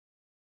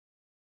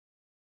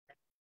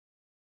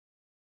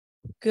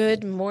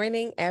Good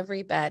morning,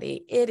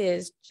 everybody. It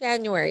is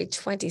January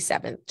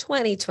 27th,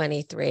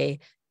 2023,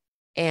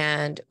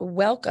 and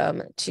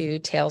welcome to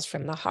Tales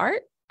from the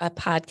Heart, a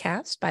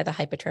podcast by the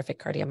Hypertrophic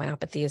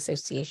Cardiomyopathy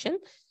Association.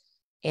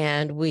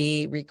 And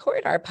we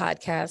record our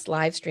podcast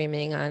live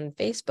streaming on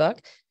Facebook.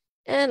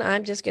 And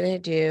I'm just going to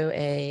do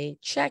a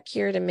check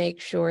here to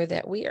make sure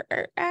that we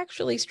are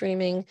actually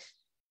streaming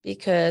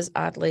because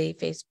oddly,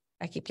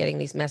 I keep getting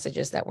these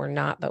messages that we're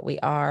not, but we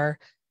are.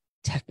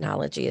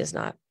 Technology is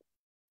not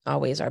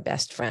always our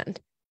best friend.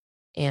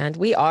 And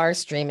we are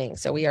streaming,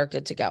 so we are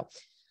good to go.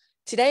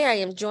 Today, I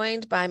am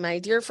joined by my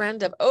dear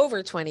friend of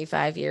over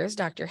 25 years,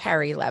 Dr.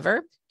 Harry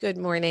Lever. Good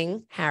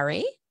morning,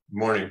 Harry. Good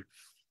morning.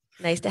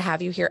 Nice to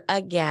have you here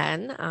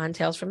again on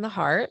Tales from the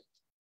Heart.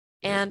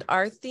 And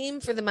our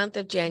theme for the month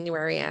of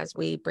January, as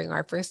we bring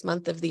our first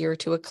month of the year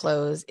to a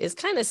close, is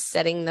kind of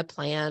setting the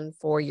plan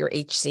for your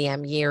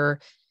HCM year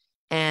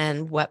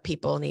and what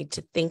people need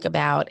to think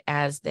about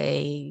as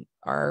they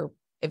are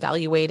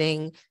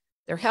evaluating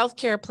their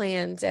healthcare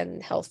plans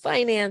and health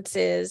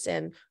finances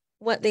and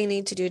what they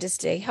need to do to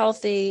stay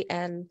healthy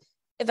and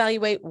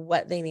evaluate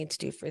what they need to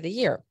do for the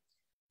year.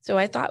 So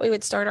I thought we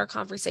would start our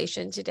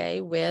conversation today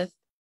with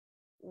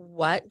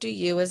what do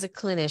you as a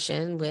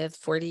clinician with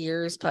 40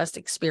 years plus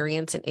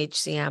experience in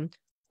HCM,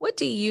 what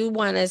do you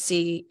want to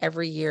see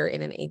every year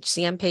in an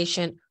HCM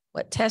patient?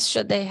 What tests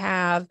should they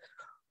have?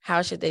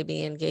 How should they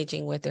be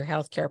engaging with their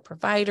healthcare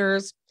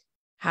providers?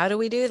 How do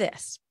we do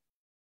this?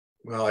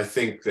 Well, I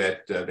think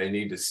that they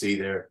need to see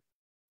their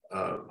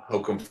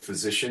HCM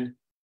physician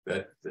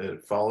that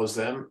follows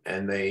them,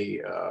 and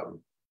they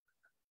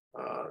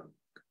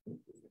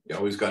you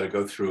always got to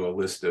go through a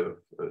list of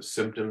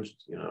symptoms.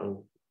 You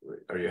know,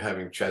 are you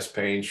having chest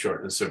pain,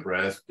 shortness of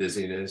breath,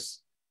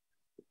 dizziness?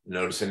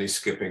 Notice any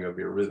skipping of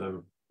your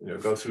rhythm? You know,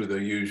 go through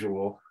the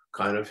usual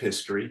kind of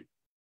history,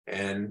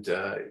 and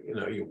you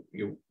know,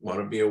 you want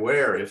to be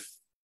aware if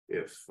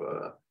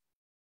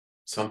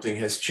something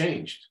has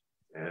changed.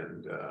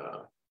 And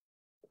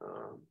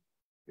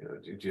you know,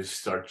 you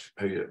just have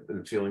you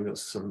been feeling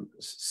some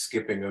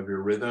skipping of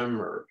your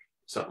rhythm or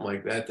something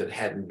like that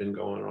hadn't been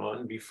going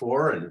on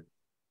before? And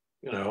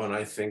you know, and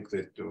I think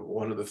that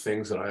one of the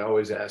things that I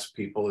always ask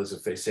people is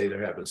if they say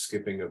they're having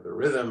skipping of the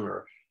rhythm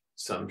or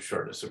some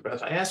shortness of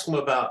breath, I ask them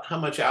about how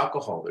much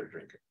alcohol they're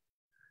drinking,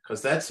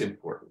 because that's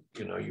important.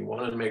 You know, you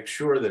want to make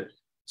sure that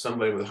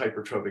somebody with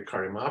hypertrophic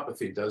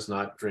cardiomyopathy does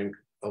not drink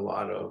a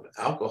lot of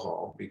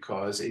alcohol,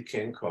 because it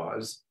can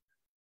cause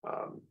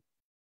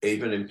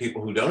even in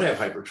people who don't have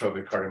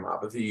hypertrophic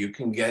cardiomyopathy, you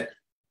can get,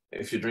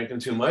 if you're drinking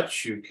too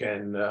much, you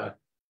can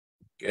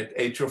get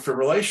atrial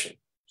fibrillation.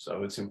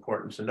 So it's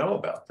important to know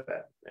about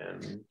that.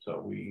 And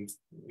so we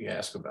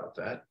ask about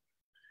that.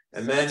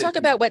 And then let's talk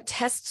about what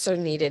tests are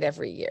needed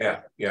every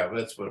year. Yeah,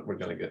 that's what we're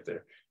going to get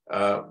there.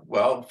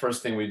 Well, the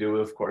first thing we do,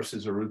 of course,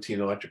 is a routine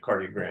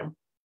electrocardiogram.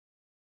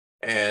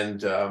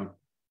 And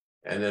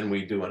then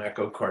we do an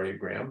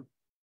echocardiogram,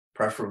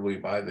 preferably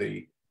by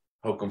the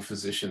HCM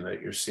physician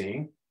that you're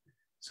seeing,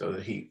 so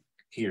that he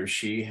or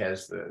she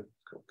has the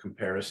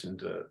comparison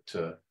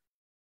to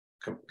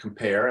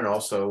compare, and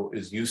also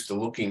is used to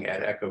looking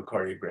at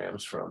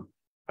echocardiograms from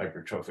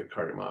hypertrophic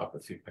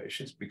cardiomyopathy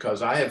patients,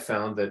 because I have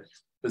found that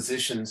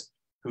physicians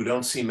who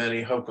don't see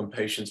many HCM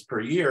patients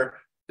per year,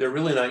 they're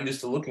really not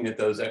used to looking at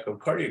those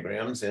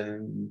echocardiograms,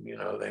 and you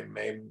know, they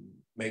may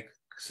make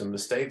some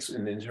mistakes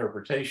in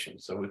interpretation.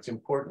 So it's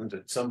important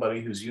that somebody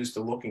who's used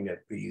to looking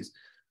at these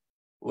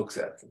looks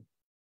at them.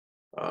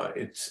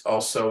 It's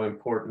also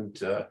important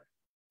to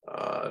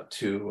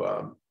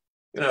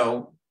you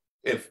know,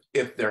 if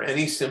there are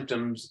any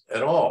symptoms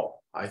at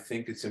all, I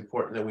think it's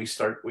important that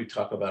we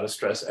talk about a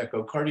stress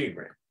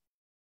echocardiogram.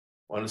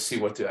 Want to see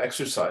what the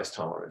exercise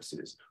tolerance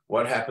is.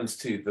 What happens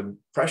to the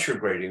pressure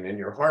gradient in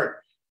your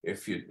heart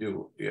if you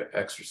do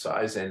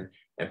exercise, and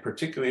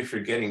particularly if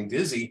you're getting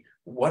dizzy,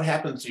 what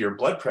happens to your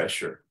blood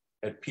pressure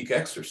at peak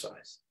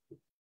exercise?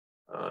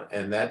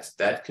 And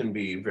that can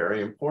be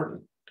very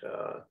important.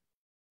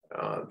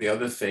 The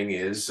other thing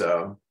is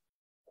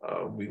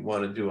we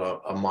want to do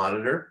a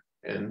monitor,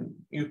 and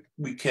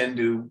we can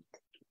do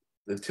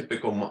the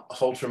typical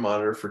Holter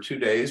monitor for 2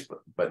 days,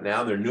 but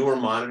now there are newer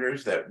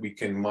monitors that we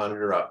can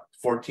monitor up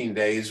 14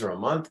 days or a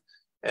month.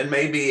 And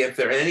maybe if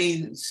there are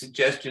any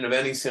suggestion of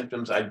any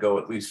symptoms, I'd go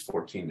at least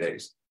 14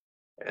 days.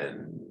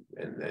 And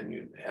then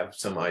you have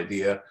some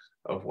idea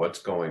of what's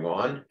going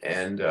on.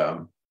 And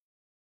I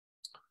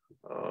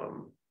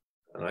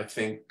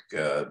think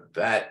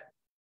that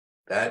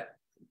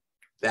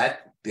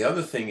the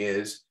other thing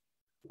is,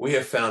 we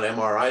have found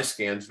MRI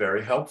scans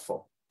very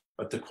helpful,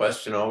 but the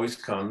question always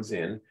comes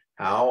in,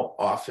 how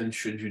often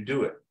should you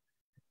do it?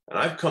 And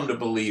I've come to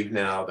believe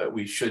now that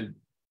we should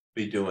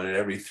be doing it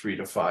every 3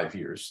 to 5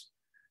 years.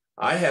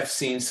 I have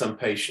seen some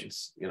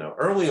patients, you know,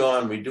 early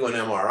on, we'd do an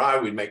MRI,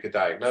 we'd make a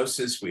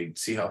diagnosis, we'd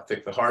see how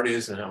thick the heart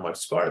is and how much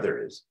scar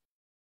there is.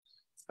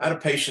 I had a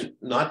patient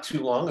not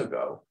too long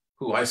ago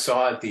who I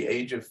saw at the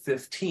age of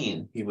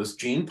 15. He was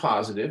gene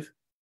positive,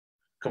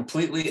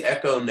 completely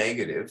echo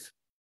negative.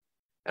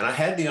 And I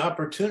had the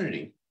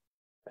opportunity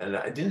And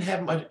I didn't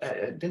have much,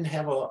 I didn't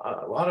have a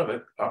lot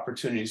of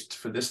opportunities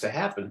for this to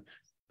happen,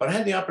 but I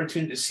had the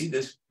opportunity to see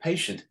this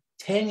patient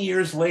 10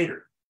 years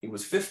later. He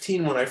was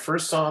 15 when I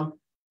first saw him.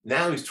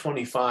 Now he's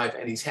 25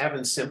 and he's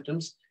having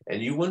symptoms,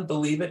 and you wouldn't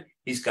believe it.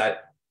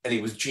 And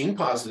he was gene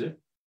positive,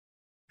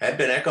 had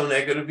been echo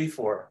negative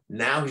before.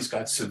 Now he's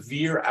got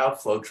severe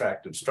outflow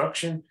tract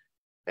obstruction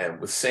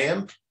and with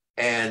SAM,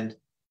 and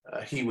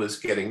he was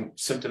getting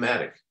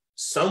symptomatic,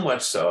 so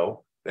much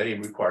so that he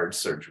required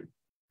surgery.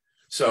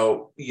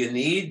 So you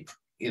need,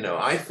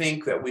 I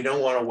think that we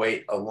don't want to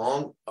wait a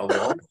long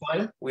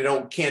time.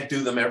 Can't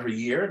do them every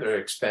year. They're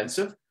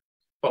expensive,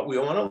 but we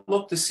want to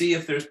look to see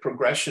if there's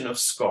progression of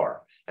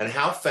scar and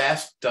how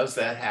fast does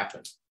that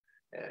happen.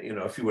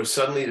 If you were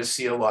suddenly to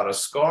see a lot of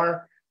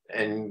scar,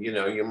 and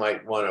you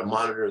might want to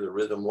monitor the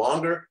rhythm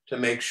longer to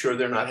make sure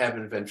they're not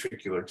having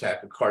ventricular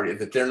tachycardia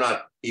that they're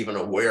not even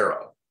aware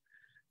of.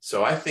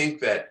 So I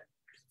think that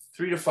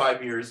 3 to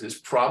 5 years is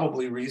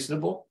probably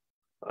reasonable,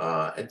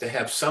 and to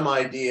have some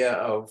idea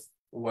of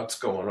what's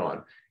going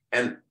on.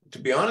 And to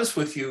be honest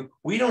with you,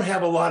 we don't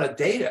have a lot of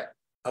data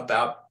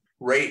about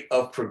rate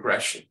of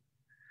progression,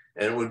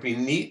 and it would be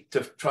neat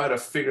to try to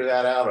figure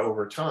that out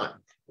over time.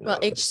 Well,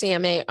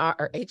 HCMA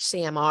or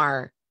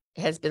HCMR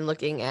has been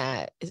looking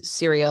at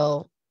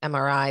serial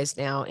MRIs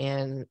now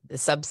in the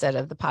subset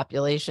of the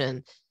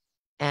population.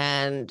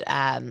 And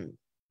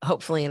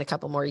hopefully in a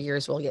couple more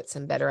years, we'll get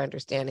some better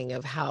understanding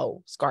of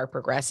how scar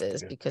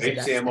progresses because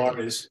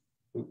HCMR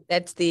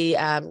that's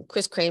the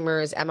Chris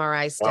Kramer's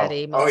MRI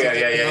study, yeah.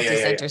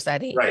 multi-center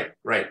study.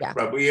 Right. Yeah.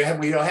 But we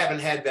haven't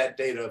had that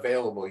data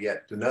available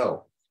yet to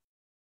know.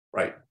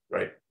 Right.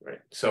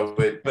 So,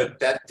 but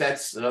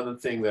that's another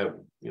thing that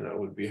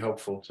would be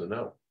helpful to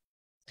know.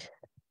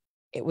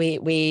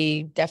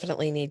 We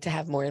definitely need to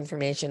have more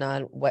information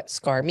on what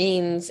SCAR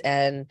means.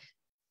 And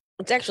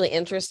it's actually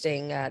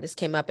interesting. This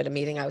came up at a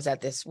meeting I was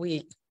at this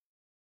week,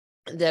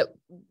 that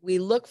we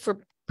look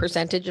for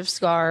percentage of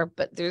SCAR,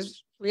 but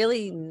there's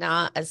really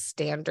not a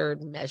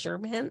standard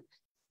measurement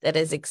that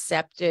is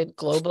accepted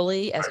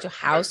globally as to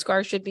how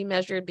SCAR should be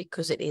measured,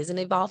 because it is an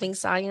evolving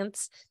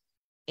science.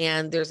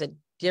 And there's a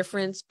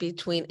difference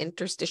between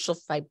interstitial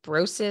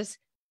fibrosis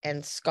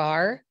and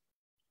SCAR.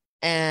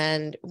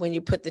 And when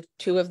you put the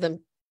two of them,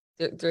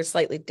 they're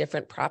slightly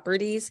different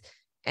properties.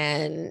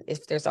 And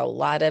if there's a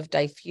lot of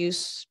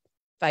diffuse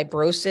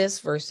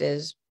fibrosis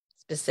versus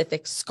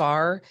specific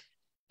SCAR,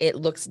 it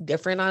looks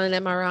different on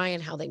an MRI,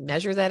 and how they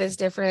measure that is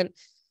different.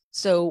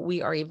 So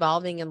we are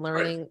evolving and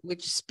learning,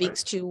 which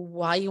speaks to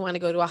why you want to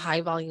go to a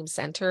high volume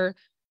center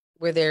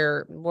where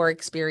they're more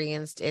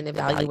experienced in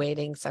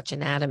evaluating such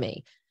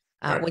anatomy.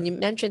 When you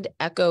mentioned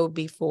echo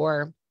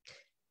before,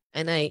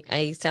 and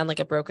I sound like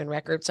a broken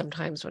record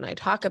sometimes when I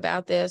talk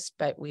about this,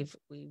 but we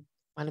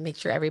want to make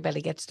sure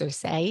everybody gets their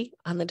say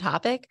on the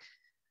topic.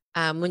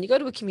 When you go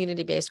to a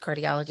community-based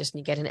cardiologist and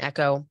you get an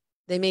echo,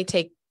 they may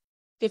take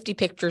 50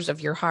 pictures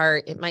of your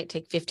heart. It might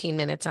take 15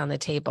 minutes on the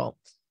table.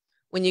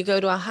 When you go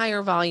to a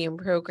higher volume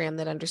program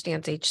that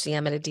understands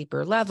HCM at a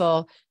deeper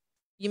level,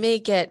 you may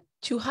get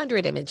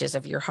 200 images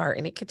of your heart,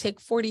 and it could take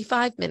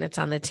 45 minutes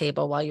on the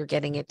table while you're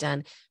getting it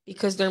done,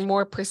 because they're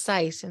more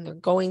precise and they're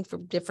going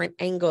from different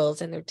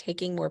angles and they're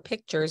taking more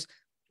pictures,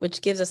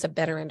 which gives us a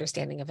better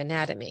understanding of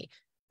anatomy.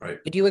 Right.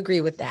 Would you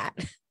agree with that?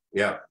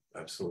 Yeah,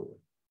 absolutely.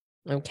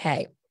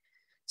 Okay.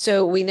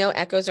 So we know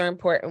echoes are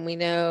important. We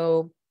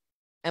know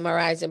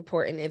MRI is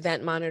important,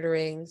 event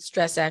monitoring,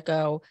 stress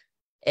echo,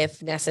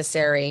 if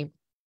necessary.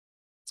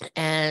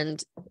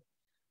 And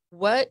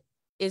what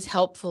is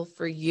helpful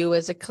for you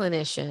as a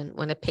clinician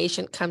when a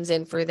patient comes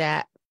in for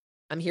that?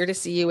 I'm here to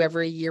see you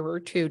every year or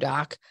two,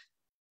 doc.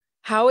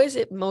 How is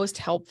it most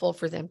helpful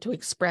for them to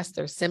express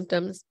their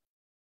symptoms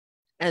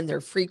and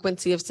their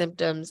frequency of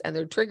symptoms and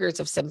their triggers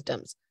of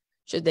symptoms?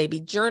 Should they be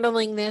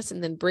journaling this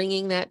and then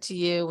bringing that to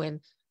you and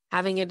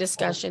having a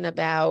discussion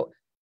about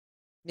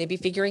maybe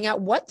figuring out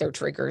what their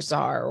triggers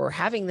are, or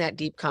having that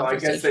deep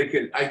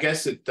conversation? I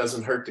guess it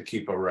doesn't hurt to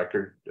keep a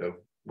record of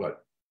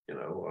what,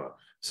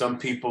 some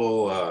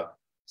people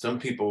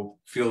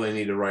feel they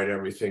need to write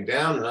everything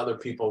down, and other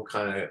people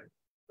kind of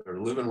are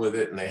living with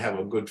it and they have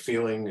a good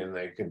feeling and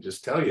they can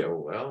just tell you,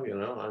 well,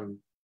 I'm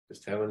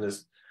just having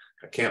this,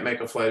 I can't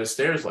make a flight of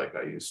stairs like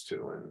I used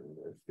to. And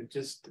it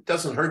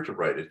doesn't hurt to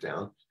write it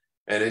down.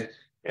 And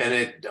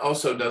it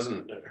also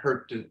doesn't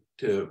hurt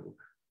to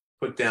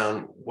put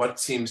down what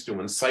seems to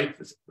incite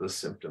the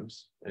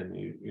symptoms. And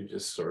you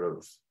just sort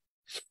of,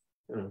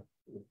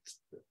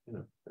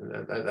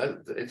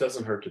 it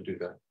doesn't hurt to do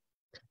that.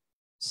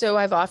 So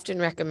I've often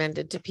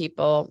recommended to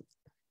people,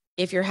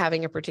 if you're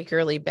having a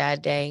particularly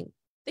bad day,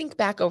 think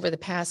back over the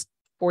past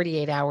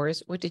 48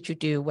 hours. What did you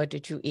do? What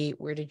did you eat?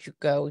 Where did you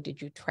go? Did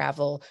you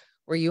travel?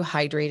 Were you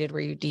hydrated? Were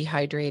you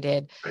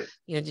dehydrated? Right.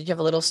 Did you have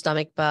a little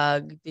stomach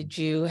bug? Did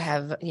you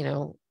have,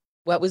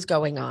 what was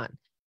going on?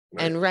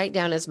 Right. And write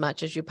down as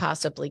much as you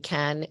possibly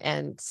can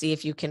and see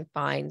if you can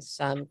find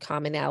some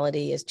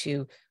commonality as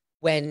to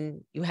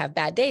when you have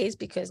bad days,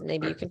 because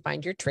maybe you can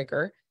find your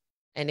trigger.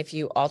 And if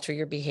you alter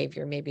your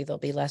behavior, maybe there'll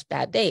be less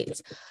bad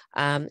days.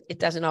 It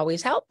doesn't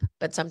always help,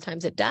 but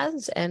sometimes it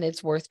does. And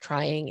it's worth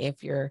trying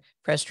if you're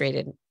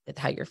frustrated with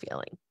how you're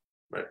feeling.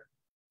 Right.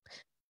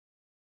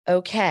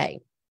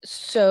 Okay.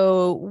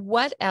 So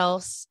what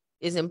else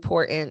is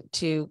important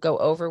to go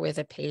over with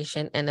a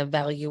patient and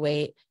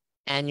evaluate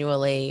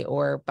annually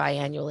or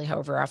biannually,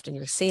 however often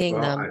you're seeing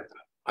them?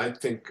 I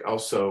think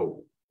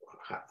also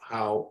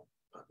how,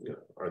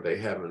 are they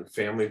having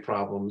family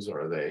problems?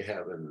 Are they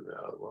having,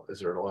 is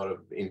there a lot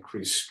of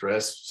increased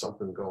stress,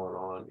 something going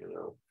on,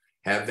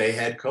 have they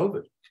had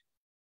COVID?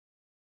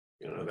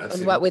 That's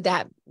And what would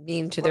that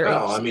mean to their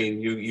well, HCM? I mean,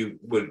 you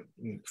would,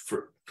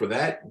 for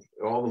that,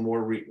 all the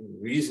more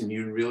reason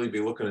you'd really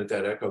be looking at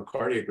that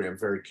echocardiogram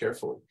very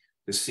carefully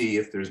to see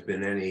if there's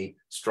been any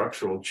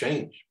structural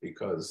change,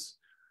 because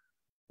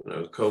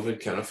COVID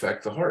can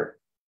affect the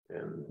heart.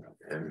 And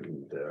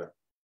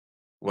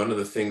one of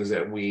the things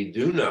that we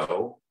do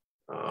know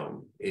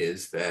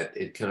is that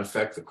it can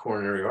affect the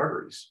coronary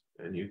arteries,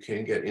 and you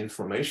can get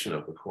inflammation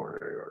of the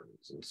coronary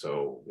arteries. And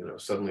so,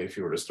 suddenly if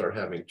you were to start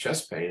having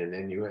chest pain and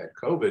then you had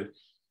COVID,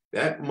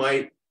 that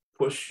might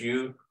push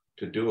you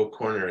to do a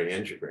coronary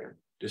angiogram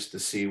just to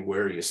see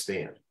where you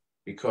stand,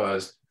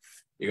 because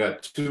you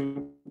got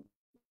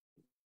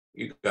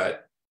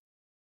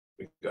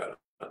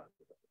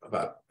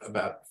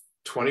about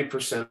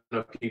 20%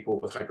 of people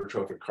with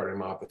hypertrophic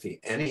cardiomyopathy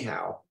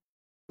anyhow.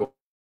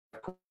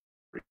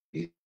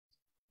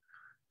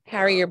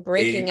 Harry, you're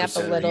breaking up a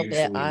little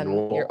bit on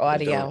your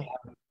audio.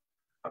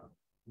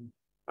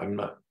 I'm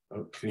not,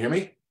 can you hear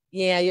me?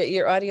 Yeah,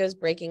 your audio is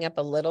breaking up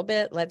a little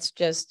bit.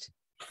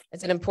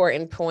 It's an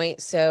important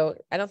point. So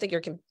I don't think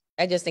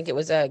I just think it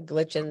was a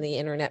glitch in the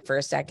internet for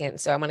a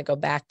second. So I'm going to go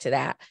back to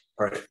that.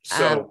 All right.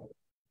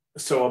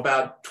 So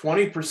about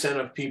 20%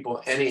 of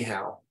people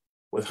anyhow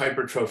with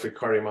hypertrophic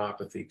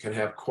cardiomyopathy can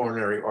have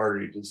coronary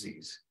artery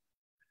disease.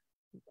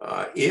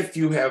 If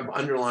you have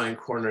underlying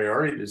coronary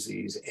artery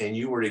disease and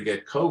you were to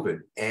get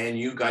COVID and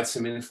you got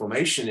some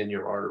inflammation in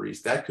your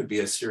arteries, that could be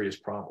a serious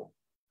problem.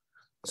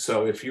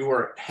 So if you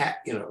were,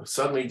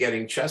 suddenly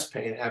getting chest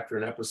pain after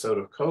an episode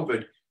of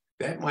COVID,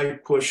 that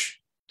might push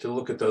to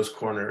look at those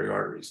coronary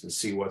arteries and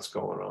see what's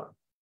going on.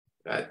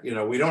 That,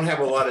 we don't have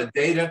a lot of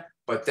data,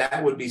 but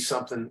that would be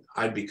something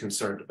I'd be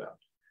concerned about.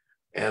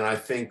 And I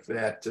think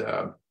that,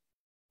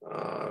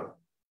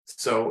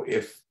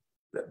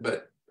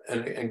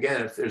 and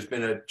again, if there's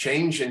been a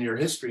change in your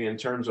history in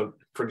terms of,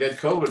 forget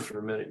COVID for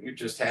a minute, you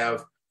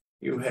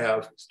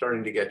have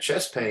starting to get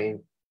chest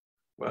pain.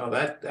 Well,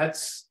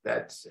 that's,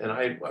 and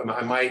I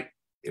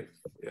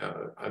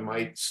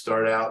might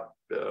start out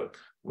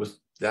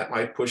that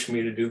might push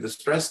me to do the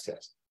stress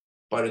test.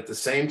 But at the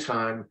same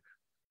time,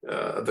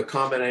 the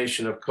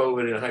combination of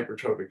COVID and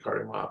hypertrophic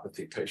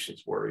cardiomyopathy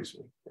patients worries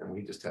me, and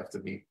we just have to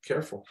be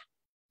careful.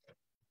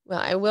 Well,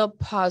 I will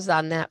pause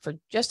on that for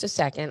just a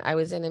second. I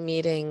was in a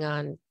meeting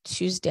on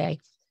Tuesday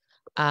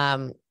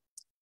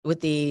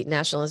with the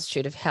National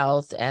Institute of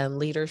Health and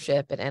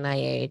leadership at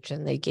NIH,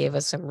 and they gave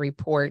us some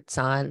reports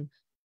on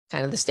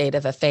kind of the state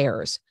of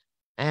affairs.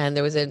 And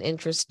there was an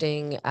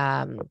interesting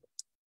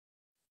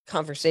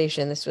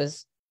conversation. This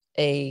was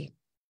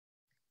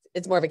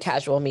it's more of a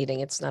casual meeting.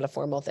 It's not a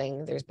formal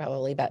thing. There's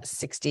probably about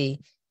 60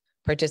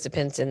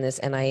 participants in this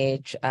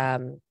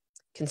NIH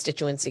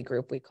constituency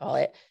group, we call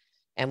it.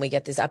 And we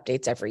get these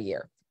updates every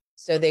year.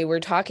 So they were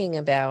talking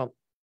about,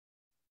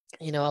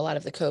 a lot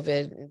of the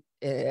COVID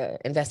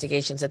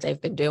investigations that they've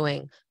been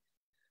doing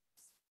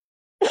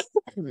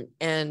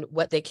and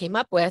what they came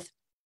up with.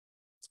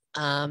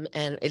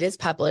 And it is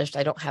published.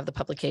 I don't have the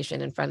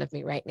publication in front of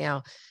me right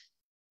now,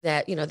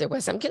 that, there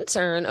was some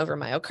concern over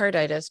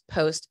myocarditis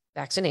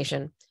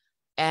post-vaccination.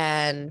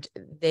 And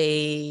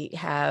they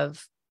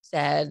have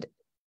said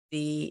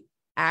the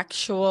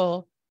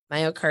actual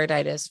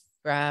myocarditis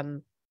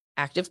from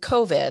active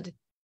COVID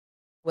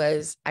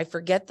was, I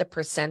forget the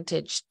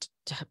percentage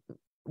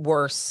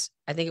worse.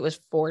 I think it was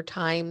 4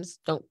 times.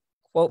 Don't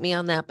quote me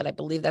on that, but I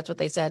believe that's what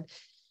they said.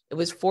 It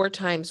was 4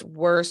 times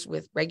worse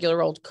with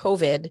regular old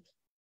COVID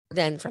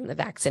than from the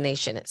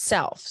vaccination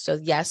itself. So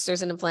yes,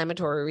 there's an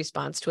inflammatory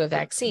response to a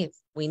vaccine.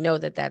 We know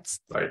that that's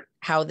right.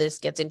 How this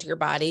gets into your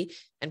body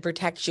and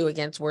protects you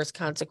against worse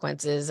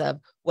consequences of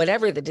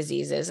whatever the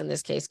disease is, in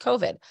this case,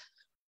 COVID.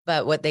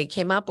 But what they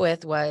came up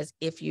with was,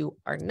 if you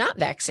are not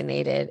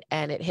vaccinated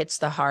and it hits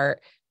the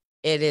heart,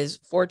 it is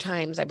 4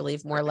 times, I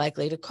believe, more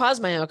likely to cause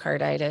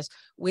myocarditis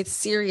with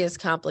serious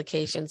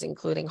complications,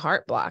 including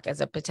heart block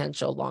as a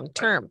potential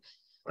long-term.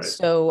 Right.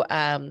 So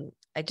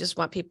I just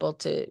want people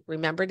to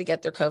remember to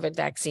get their COVID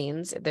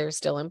vaccines. They're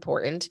still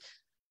important.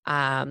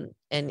 And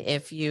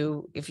if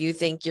you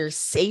think you're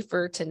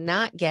safer to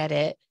not get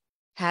it,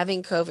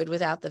 having COVID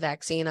without the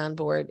vaccine on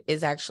board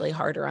is actually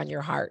harder on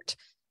your heart.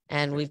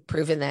 And we've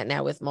proven that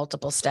now with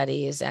multiple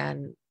studies,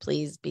 and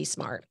please be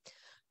smart.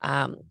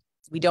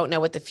 We don't know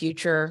what the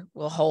future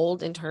will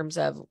hold in terms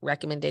of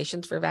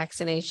recommendations for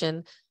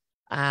vaccination,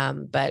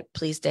 but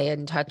please stay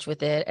in touch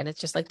with it. And it's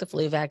just like the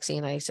flu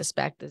vaccine, I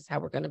suspect, is how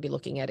we're going to be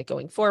looking at it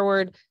going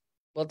forward.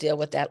 we'll deal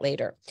with that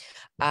later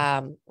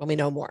when we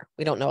know more.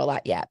 We don't know a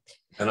lot yet.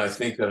 And I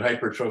think that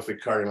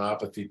hypertrophic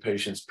cardiomyopathy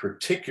patients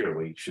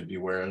particularly should be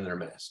wearing their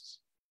masks.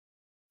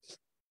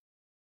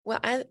 Well,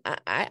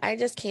 I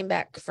just came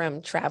back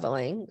from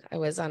traveling. I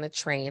was on a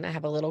train. I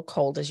have a little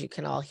cold, as you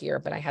can all hear,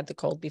 but I had the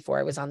cold before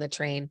I was on the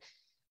train.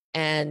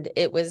 And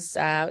it was,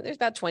 there's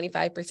about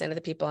 25% of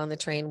the people on the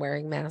train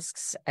wearing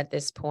masks at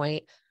this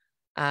point.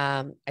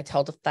 I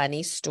told a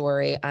funny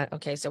story.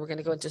 Okay, so we're going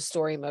to go into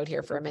story mode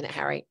here for a minute,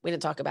 Harry. We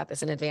didn't talk about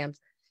this in advance.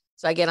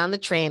 So I get on the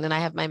train and I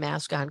have my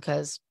mask on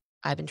because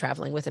I've been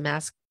traveling with a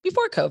mask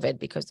before COVID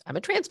because I'm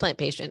a transplant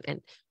patient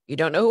and you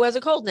don't know who has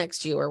a cold next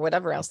to you or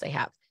whatever else they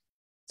have.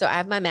 So I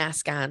have my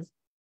mask on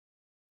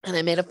and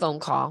I made a phone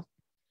call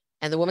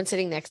and the woman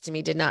sitting next to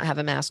me did not have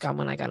a mask on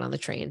when I got on the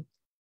train.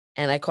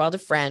 And I called a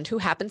friend who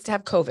happens to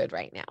have COVID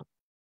right now.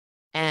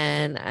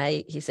 And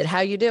he said,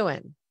 "How you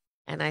doing?"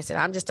 And I said,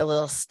 "I'm just a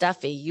little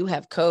stuffy. You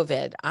have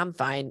COVID. I'm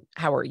fine.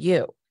 How are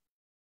you?"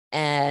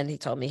 And he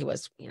told me he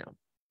was,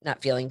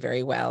 not feeling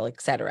very well,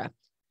 etc.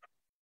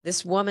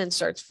 This woman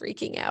starts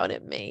freaking out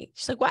at me.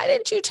 She's like, "Why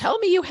didn't you tell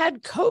me you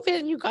had COVID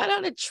and you got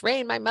on a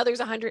train? My mother's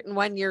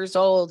 101 years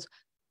old."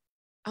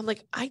 I'm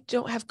like, "I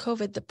don't have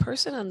COVID. The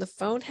person on the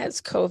phone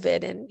has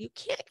COVID and you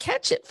can't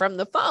catch it from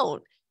the phone."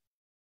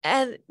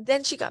 And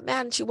then she got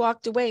mad and she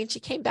walked away and she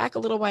came back a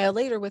little while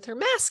later with her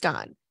mask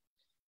on.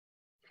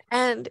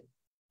 And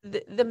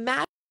the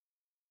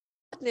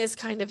madness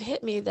kind of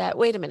hit me that,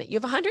 wait a minute, you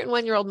have a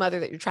 101-year-old mother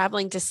that you're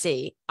traveling to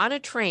see on a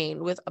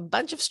train with a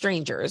bunch of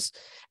strangers,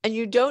 and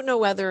you don't know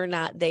whether or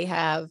not they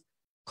have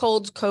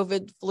colds,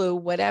 COVID, flu,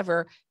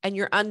 whatever, and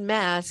you're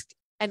unmasked,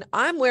 and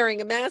I'm wearing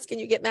a mask and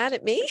you get mad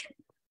at me?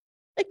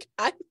 Like,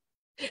 I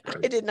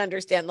didn't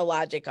understand the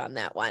logic on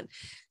that one.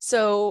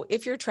 So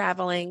if you're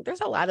traveling,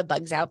 there's a lot of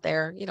bugs out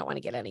there. You don't want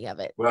to get any of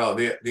it. Well,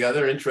 the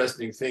other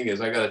interesting thing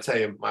is, I got to tell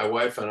you, my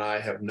wife and I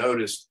have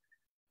noticed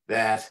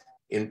that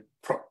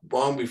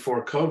long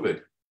before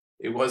COVID,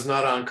 it was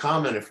not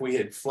uncommon if we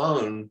had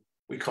flown,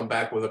 we come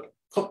back with a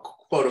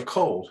quote of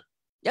cold.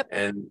 Yep.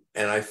 And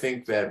I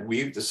think that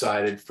we've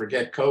decided,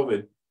 forget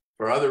COVID,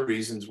 for other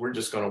reasons, we're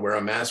just going to wear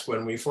a mask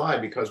when we fly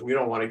because we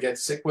don't want to get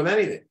sick with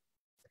anything.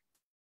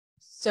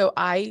 So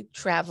I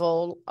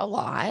travel a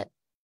lot,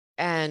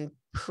 and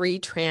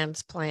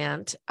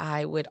pre-transplant,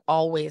 I would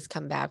always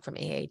come back from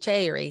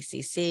AHA or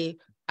ACC.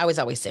 I was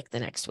always sick the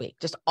next week,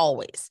 just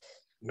always.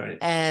 Right.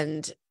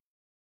 And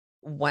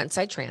once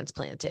I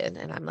transplanted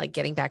and I'm like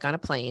getting back on a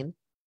plane,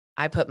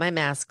 I put my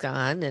mask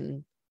on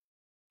and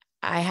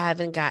I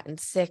haven't gotten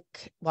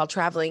sick while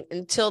traveling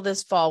until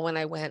this fall when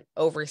I went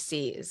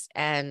overseas.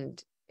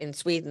 And in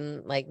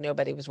Sweden, like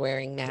nobody was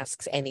wearing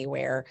masks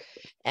anywhere.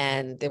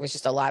 And there was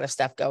just a lot of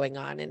stuff going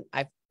on. And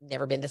I've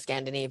never been to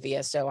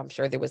Scandinavia. So I'm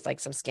sure there was like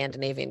some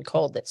Scandinavian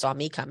cold that saw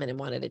me coming and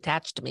wanted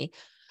attached to me.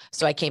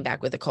 So I came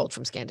back with a cold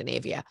from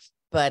Scandinavia.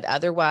 But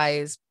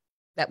otherwise,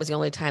 that was the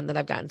only time that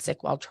I've gotten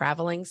sick while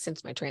traveling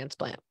since my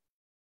transplant.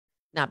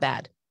 Not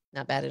bad.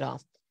 Not bad at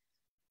all.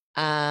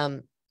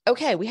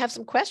 Okay, we have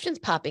some questions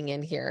popping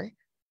in here.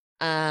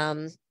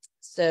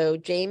 So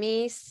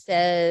Jamie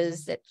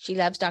says that she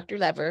loves Dr.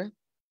 Lever.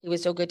 He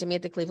was so good to me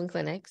at the Cleveland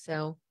Clinic.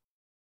 So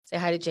say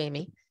hi to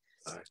Jamie.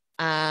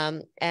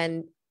 And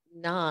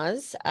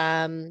Naz,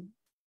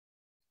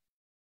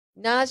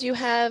 you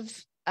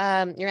have,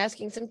 you're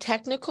asking some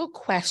technical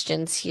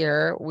questions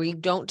here. We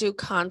don't do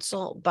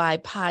consult by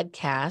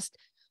podcast.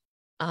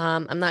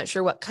 I'm not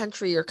sure what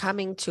country you're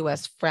coming to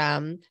us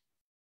from.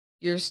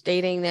 You're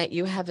stating that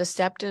you have a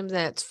septum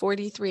that's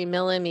 43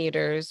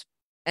 millimeters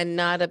and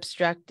not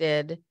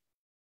obstructed.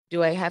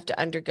 Do I have to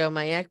undergo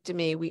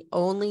myectomy? We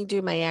only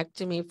do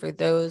myectomy for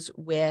those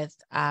with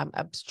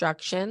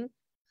obstruction.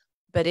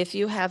 But if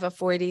you have a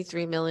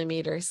 43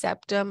 millimeter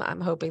septum,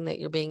 I'm hoping that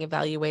you're being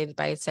evaluated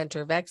by a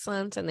center of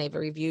excellence and they've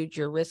reviewed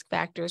your risk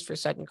factors for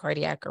sudden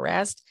cardiac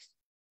arrest.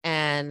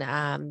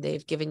 And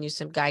they've given you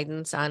some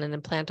guidance on an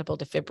implantable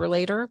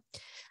defibrillator.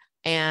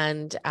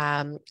 And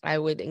I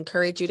would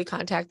encourage you to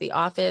contact the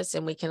office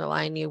and we can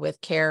align you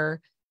with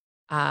care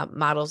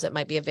models that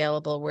might be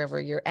available wherever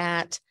you're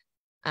at.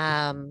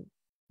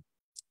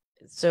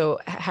 So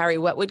Harry,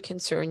 what would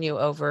concern you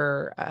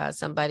over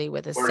somebody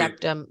with a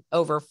septum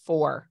over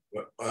 4?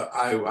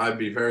 I'd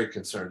be very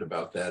concerned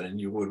about that. And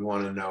you would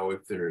want to know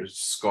if there's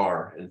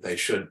scar, and they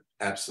should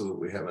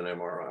absolutely have an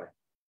MRI.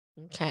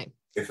 Okay.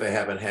 If they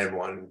haven't had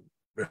one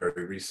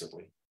very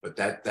recently, but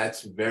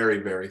that's very,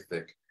 very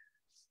thick.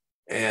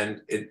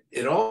 And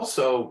it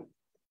also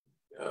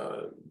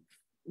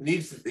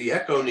the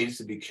echo needs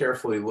to be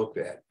carefully looked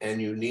at,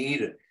 and you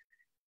need,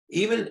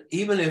 even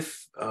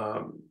if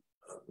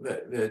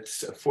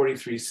that's a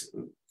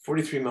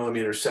 43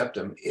 millimeter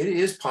septum, it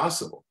is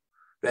possible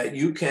that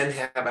you can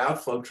have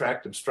outflow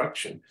tract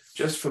obstruction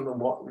just from the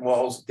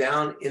walls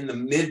down in the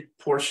mid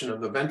portion of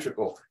the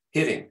ventricle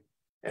hitting.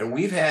 And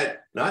we've had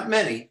not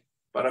many,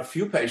 but a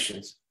few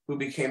patients who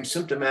became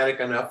symptomatic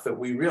enough that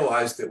we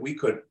realized that we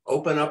could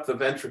open up the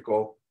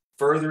ventricle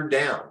further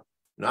down,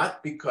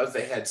 not because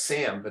they had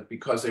SAM, but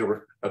because they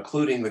were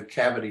occluding the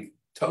cavity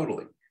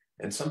totally.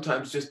 And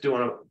sometimes just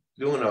doing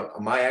doing a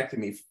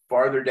myectomy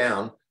farther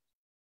down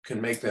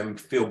can make them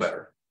feel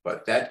better.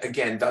 But that,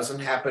 again, doesn't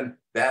happen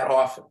that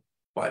often,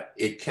 but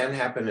it can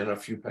happen in a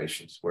few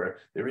patients where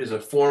there is a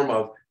form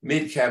of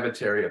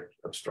mid-cavitary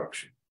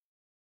obstruction.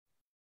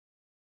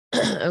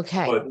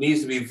 Okay. So it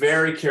needs to be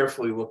very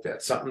carefully looked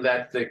at. Something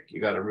that thick,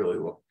 you got to really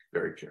look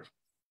very carefully.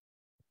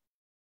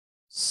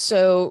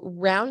 So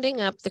rounding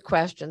up the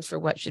questions for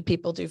what should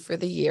people do for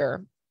the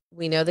year,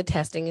 we know the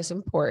testing is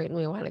important.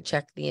 We want to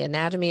check the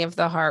anatomy of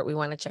the heart. We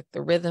want to check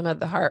the rhythm of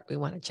the heart. We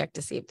want to check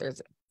to see if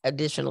there's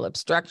additional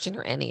obstruction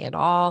or any at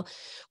all.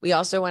 We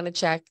also want to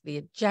check the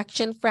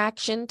ejection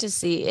fraction to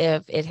see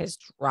if it has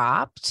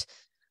dropped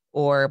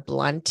or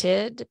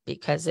blunted,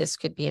 because this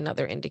could be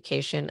another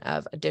indication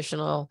of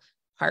additional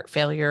heart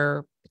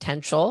failure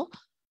potential.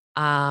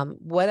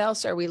 What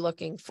else are we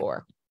looking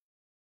for?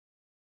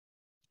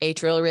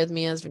 Atrial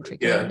arrhythmias,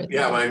 ventricular arrhythmias.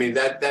 Yeah. I mean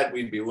that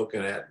we'd be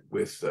looking at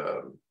with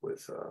the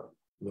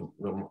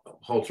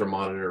Holter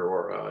monitor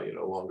or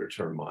longer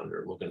term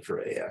monitor, looking for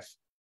AF.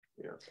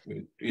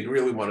 You'd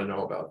really want to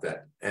know about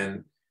that.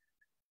 And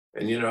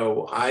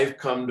I've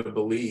come to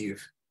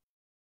believe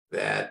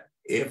that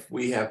if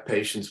we have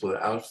patients with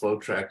outflow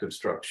tract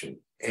obstruction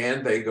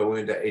and they go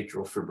into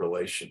atrial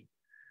fibrillation,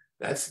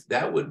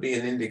 that would be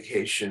an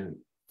indication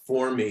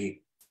for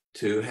me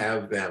to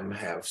have them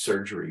have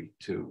surgery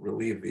to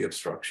relieve the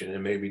obstruction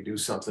and maybe do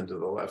something to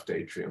the left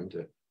atrium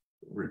to,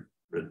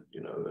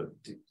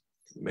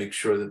 make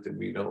sure that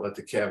we don't let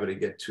the cavity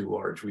get too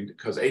large.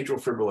 Because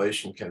atrial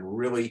fibrillation can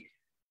really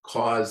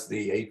cause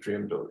the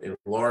atrium to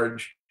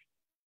enlarge.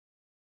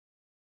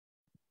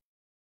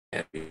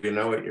 And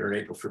you're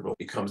in atrial fibrillation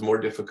becomes more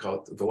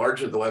difficult. The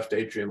larger the left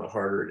atrium, the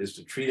harder it is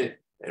to treat it.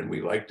 And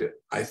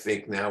I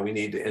think now we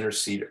need to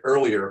intercede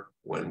earlier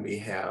when we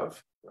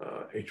have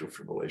atrial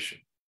fibrillation.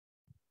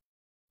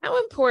 How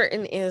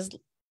important is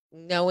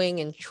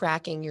knowing and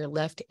tracking your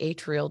left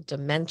atrial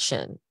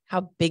dimension?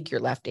 How big your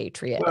left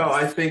atria is? Well,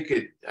 I think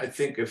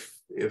if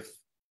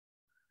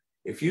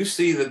you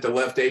see that the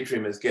left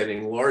atrium is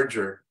getting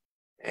larger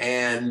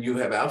and you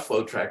have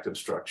outflow tract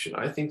obstruction,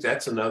 I think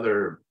that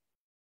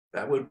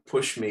would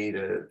push me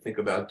to think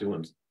about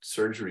doing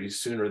surgery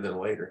sooner than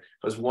later.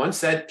 Because once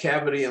that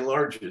cavity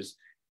enlarges,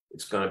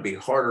 it's going to be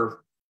harder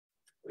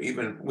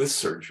even with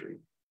surgery.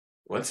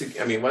 Once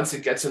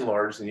it gets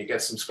enlarged and you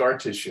get some scar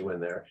tissue in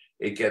there,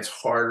 it gets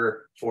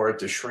harder for it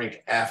to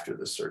shrink after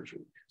the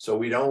surgery. So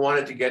we don't want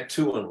it to get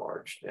too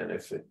enlarged. And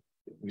if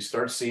we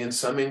start seeing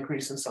some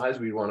increase in size,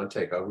 we want to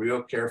take a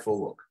real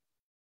careful look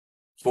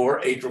for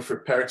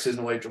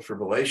paroxysmal atrial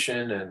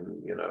fibrillation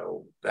and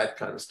that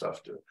kind of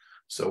stuff too.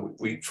 So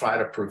we try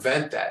to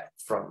prevent that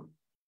from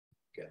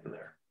getting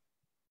there.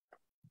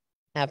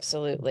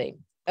 Absolutely.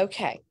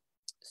 Okay.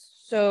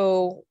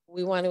 So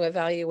we want to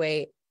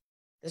evaluate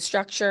the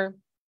structure,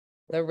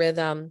 the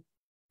rhythm,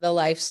 the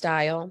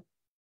lifestyle,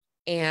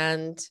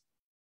 and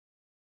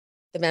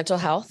the mental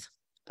health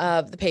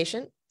of the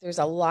patient. There's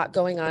a lot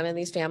going on in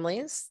these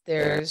families.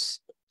 There's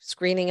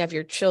screening of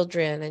your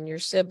children and your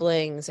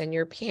siblings and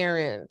your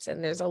parents,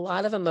 and there's a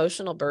lot of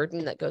emotional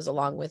burden that goes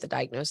along with a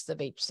diagnosis of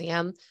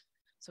HCM.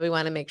 So we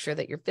want to make sure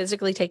that you're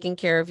physically taking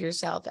care of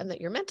yourself and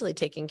that you're mentally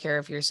taking care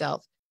of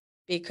yourself,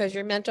 because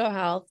your mental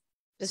health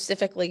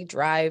specifically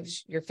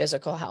drives your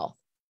physical health.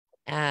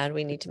 And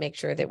we need to make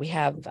sure that we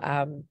have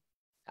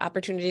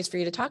opportunities for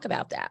you to talk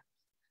about that.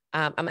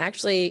 I'm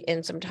actually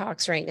in some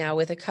talks right now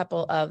with a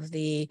couple of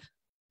the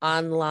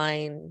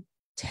online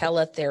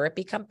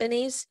teletherapy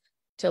companies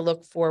to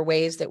look for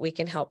ways that we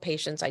can help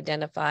patients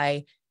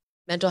identify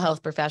mental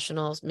health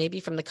professionals, maybe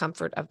from the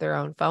comfort of their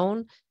own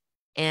phone.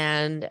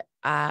 And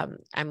I'm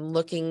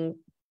looking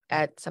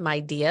at some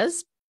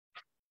ideas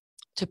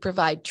to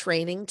provide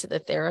training to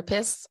the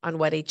therapists on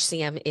what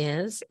HCM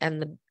is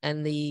and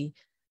the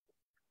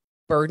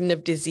burden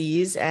of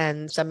disease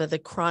and some of the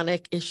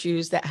chronic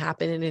issues that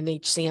happen in an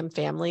HCM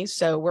family.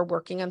 So we're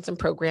working on some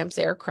programs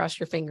there. Cross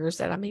your fingers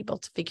that I'm able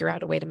to figure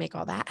out a way to make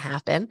all that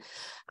happen,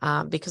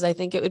 because I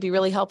think it would be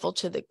really helpful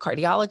to the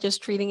cardiologist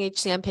treating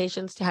HCM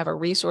patients to have a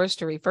resource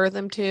to refer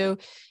them to,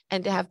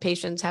 and to have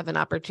patients have an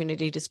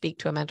opportunity to speak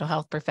to a mental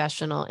health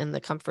professional in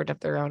the comfort of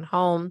their own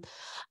home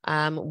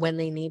when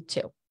they need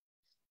to.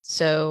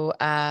 So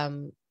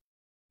we're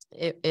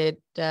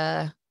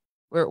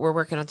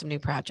working on some new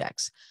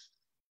projects.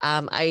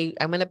 I'm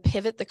going to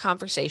pivot the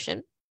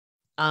conversation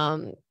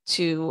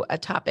to a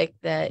topic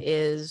that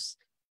is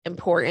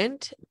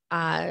important,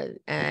 and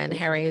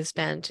Harry has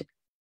spent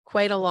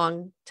quite a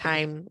long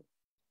time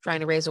trying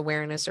to raise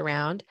awareness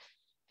around,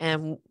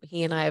 and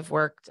he and I have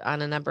worked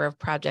on a number of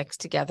projects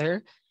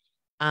together,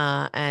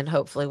 and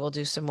hopefully we'll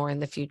do some more in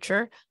the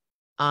future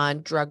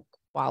on drug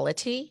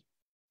quality.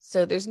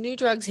 So there's new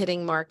drugs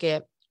hitting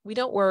market. We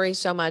don't worry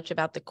so much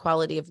about the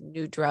quality of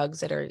new drugs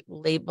that are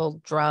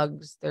labeled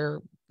drugs.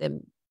 The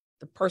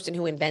person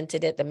who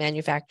invented it, the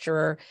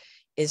manufacturer,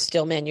 is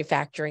still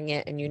manufacturing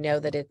it, and you know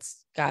that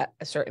it's got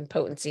a certain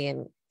potency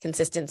and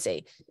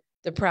consistency.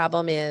 The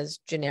problem is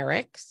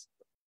generics.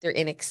 They're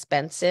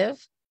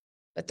inexpensive,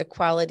 but the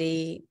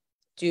quality,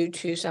 due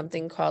to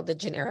something called the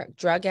Generic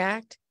Drug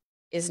Act,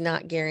 is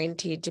not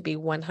guaranteed to be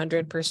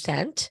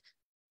 100%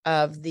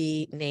 of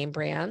the name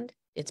brand.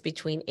 It's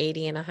between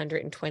 80 and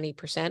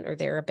 120% or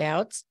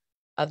thereabouts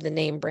of the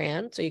name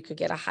brand. So you could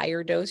get a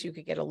higher dose, you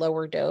could get a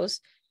lower dose,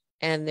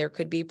 and there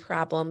could be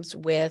problems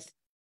with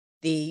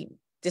the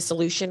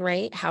dissolution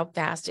rate, how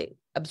fast it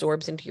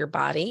absorbs into your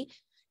body,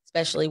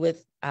 especially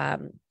with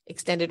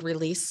extended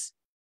release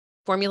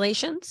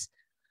formulations,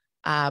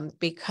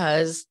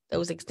 because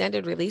those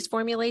extended release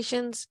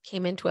formulations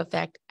came into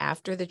effect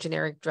after the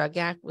Generic Drug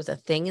Act was a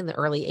thing in the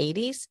early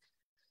 80s.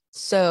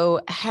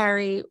 So,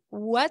 Harry,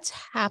 what's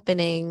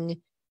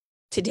happening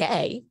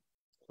today,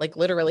 like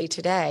literally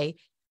today,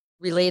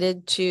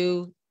 related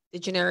to the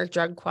generic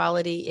drug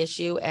quality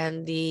issue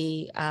and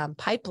the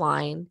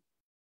pipeline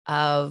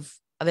of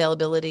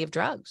availability of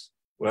drugs?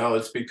 Well,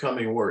 it's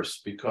becoming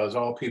worse because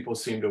all people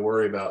seem to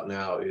worry about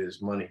now is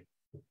money,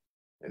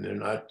 and they're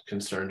not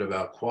concerned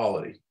about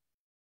quality.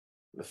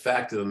 The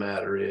fact of the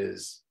matter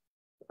is,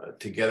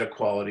 to get a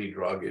quality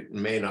drug, it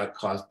may not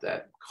cost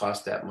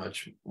that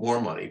much more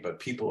money, but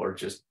people are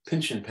just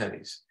pinching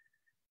pennies.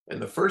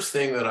 And the first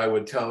thing that I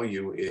would tell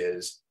you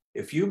is,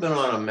 if you've been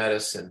on a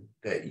medicine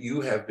that you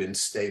have been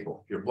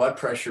stable, your blood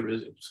pressure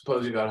is,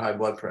 suppose you got high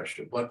blood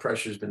pressure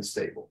has been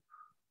stable,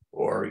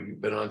 or you've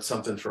been on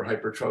something for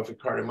hypertrophic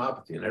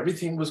cardiomyopathy and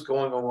everything was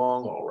going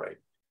along all right,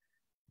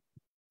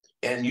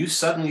 and you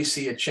suddenly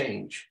see a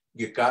change,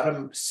 you got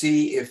to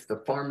see if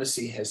the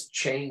pharmacy has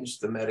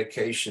changed the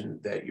medication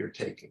that you're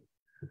taking.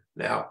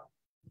 Now,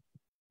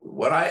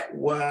 what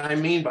I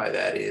mean by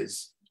that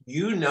is,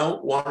 you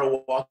don't want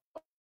to walk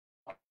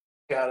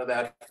out of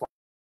that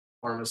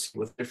pharmacy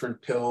with a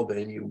different pill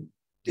than you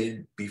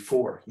did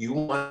before. You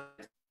want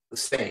the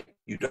same.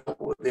 You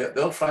don't.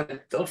 They'll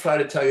try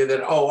to tell you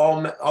that, oh,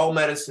 all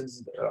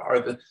medicines are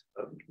the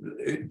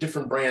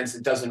different brands.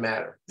 It doesn't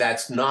matter.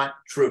 That's not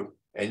true.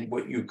 And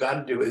what you've got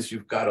to do is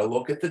you've got to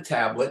look at the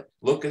tablet,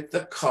 look at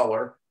the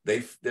color.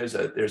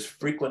 There's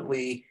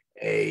frequently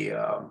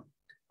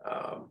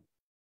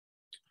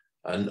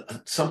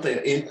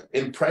something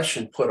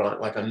impression put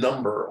on, like a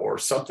number or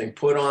something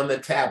put on the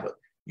tablet.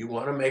 You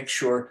want to make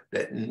sure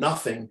that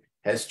nothing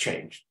has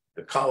changed.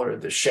 The color,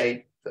 the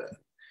shape,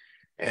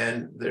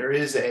 and there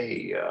is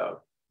a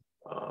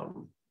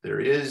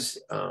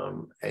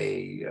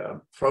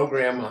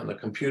program on the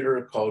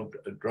computer called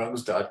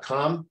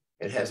drugs.com.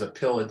 It has a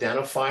pill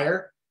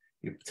identifier.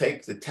 You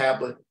take the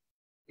tablet,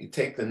 you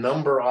take the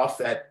number off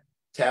that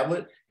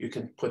tablet, you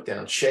can put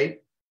down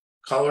shape,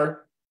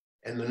 color,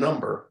 and the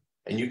number,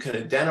 and you can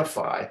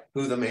identify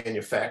who the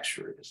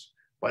manufacturer is.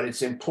 But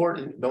it's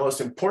important, the most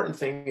important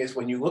thing is,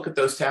 when you look at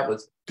those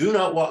tablets, do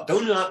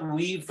not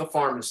leave the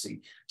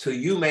pharmacy till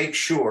you make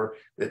sure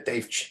that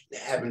they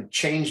haven't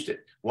changed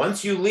it.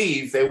 Once you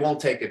leave, they won't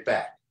take it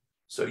back.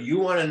 So you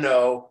want to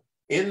know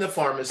in the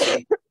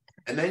pharmacy,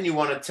 and then you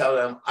want to tell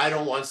them, I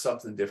don't want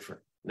something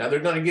different. Now they're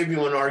going to give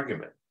you an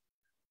argument,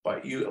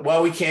 but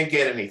we can't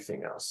get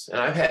anything else. And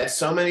I've had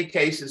so many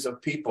cases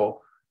of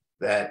people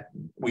that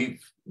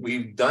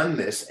we've done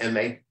this, and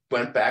they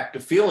went back to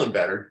feeling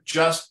better,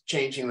 just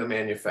changing the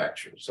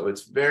manufacturer. So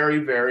it's very,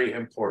 very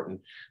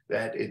important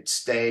that it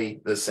stay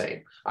the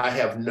same. I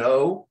have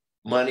no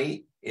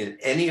money in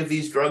any of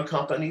these drug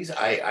companies.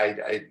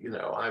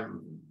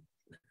 I'm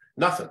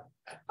nothing.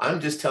 I'm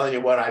just telling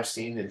you what I've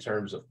seen in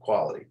terms of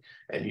quality,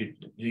 and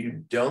you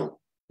don't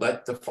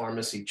let the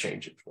pharmacy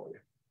change it for you.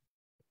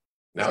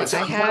 Now, so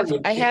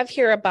I have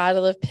here a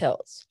bottle of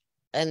pills,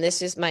 and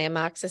this is my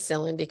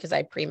amoxicillin because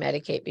I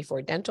pre-medicate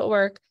before dental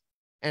work,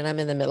 and I'm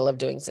in the middle of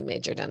doing some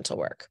major dental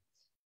work.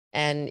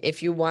 And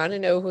if you want to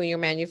know who your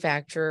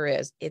manufacturer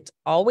is, it's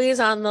always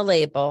on the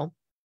label.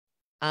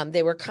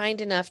 They were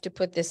kind enough to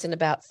put this in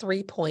about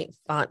 3-point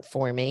font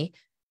for me,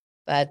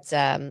 but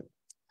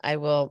I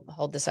will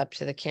hold this up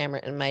to the camera,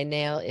 and my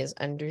nail is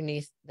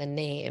underneath the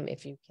name.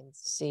 If you can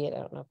see it, I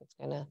don't know if it's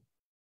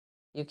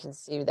you can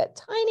see that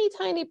tiny,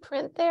 tiny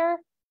print there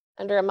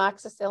under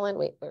amoxicillin.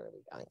 Wait, where are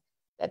we going?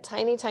 That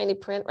tiny, tiny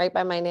print right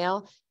by my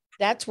nail.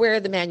 That's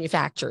where the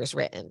manufacturer is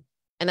written.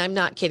 And I'm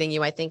not kidding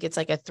you. I think it's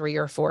like a 3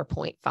 or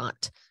 4-point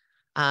font.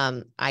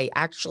 I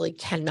actually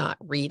cannot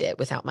read it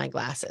without my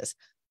glasses.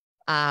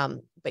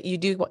 But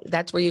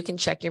that's where you can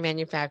check your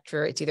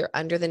manufacturer. It's either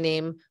under the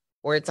name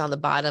or it's on the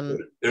bottom.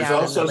 There's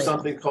also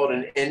something called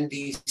an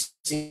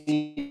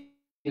NDC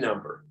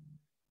number.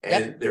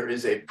 And there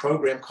is a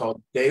program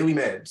called Daily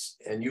Meds,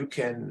 and you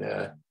can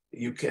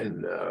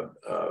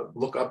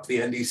look up the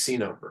NDC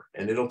number,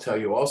 and it'll tell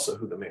you also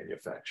who the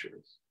manufacturer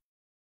is.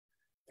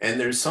 And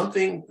there's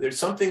something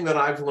that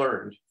I've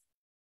learned.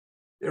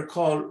 They're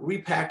called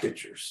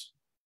repackagers.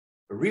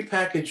 A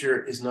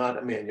repackager is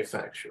not a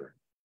manufacturer.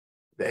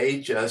 They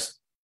just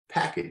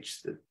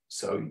package it.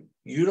 So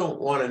you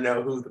don't want to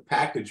know who the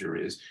packager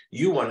is.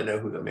 You want to know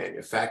who the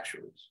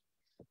manufacturer is.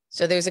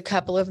 So there's a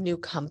couple of new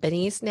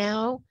companies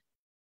now,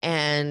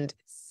 and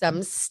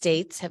some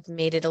states have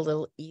made it a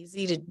little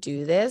easy to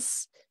do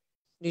this.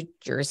 New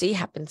Jersey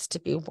happens to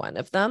be one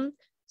of them.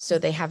 So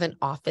they have an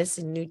office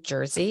in New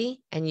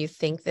Jersey, and you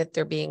think that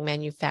they're being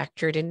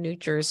manufactured in New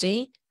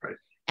Jersey. Right.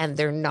 and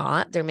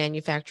they're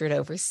manufactured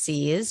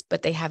overseas,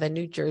 but they have a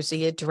New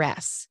Jersey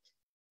address.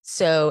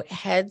 So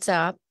heads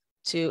up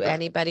to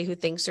anybody who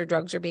thinks their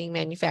drugs are being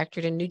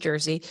manufactured in New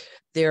Jersey.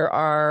 There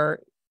are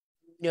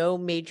no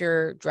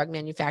major drug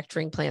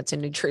manufacturing plants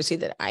in New Jersey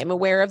that I'm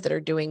aware of that are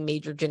doing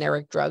major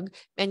generic drug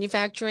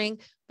manufacturing,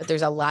 but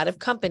there's a lot of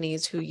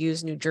companies who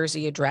use New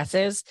Jersey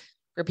addresses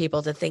for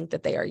people to think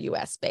that they are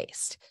US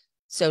based.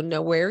 So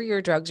know where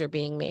your drugs are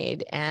being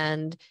made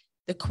and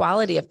the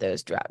quality of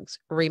those drugs.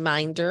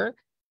 Reminder,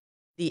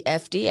 the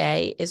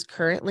FDA is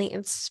currently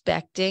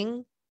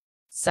inspecting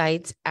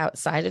sites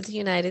outside of the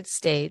United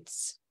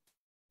States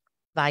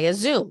via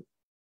Zoom.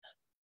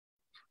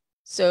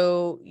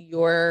 So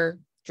your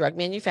drug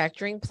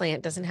manufacturing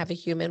plant doesn't have a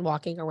human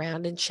walking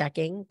around and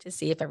checking to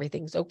see if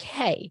everything's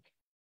okay.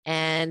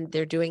 And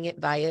they're doing it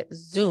via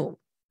Zoom.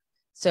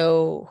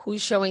 So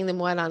who's showing them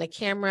what on a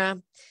camera?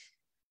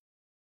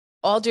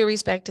 All due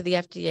respect to the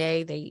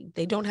FDA,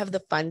 they don't have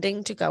the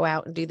funding to go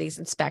out and do these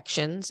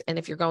inspections. And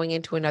if you're going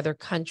into another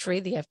country,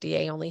 the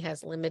FDA only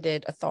has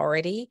limited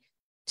authority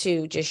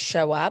to just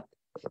show up.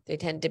 They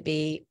tend to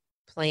be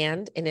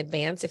planned in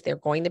advance if they're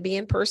going to be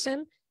in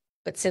person.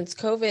 But since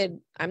COVID,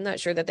 I'm not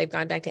sure that they've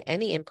gone back to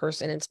any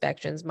in-person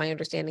inspections. My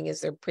understanding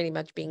is they're pretty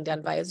much being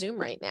done via Zoom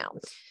right now.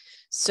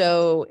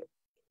 So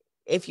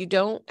if you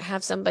don't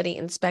have somebody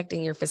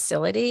inspecting your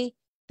facility,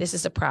 this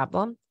is a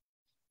problem.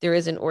 There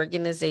is an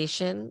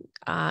organization.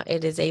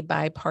 It is a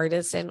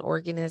bipartisan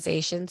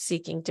organization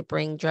seeking to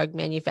bring drug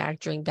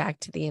manufacturing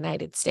back to the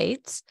United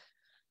States.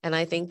 And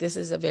I think this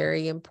is a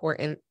very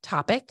important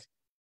topic.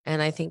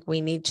 And I think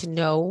we need to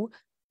know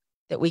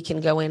that we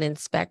can go in and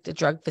inspect a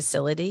drug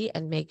facility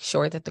and make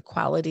sure that the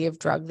quality of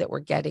drug that we're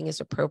getting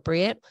is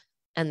appropriate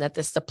and that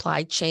the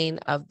supply chain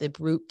of the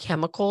root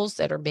chemicals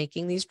that are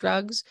making these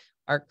drugs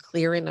are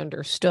clear and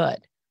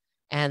understood,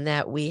 and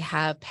that we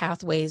have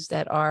pathways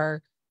that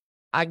are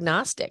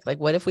agnostic. Like,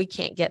 what if we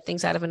can't get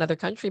things out of another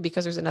country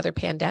because there's another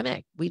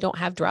pandemic? We don't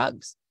have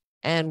drugs,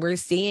 and we're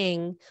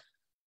seeing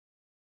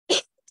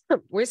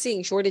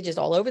shortages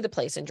all over the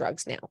place in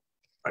drugs now.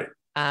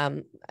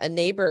 Right. A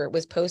neighbor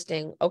was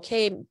posting,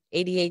 okay,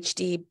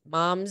 ADHD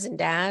moms and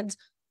dads,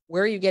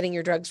 where are you getting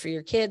your drugs for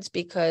your kids?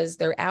 Because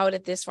they're out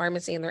at this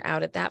pharmacy and they're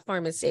out at that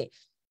pharmacy.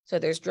 So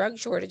there's drug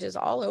shortages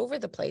all over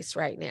the place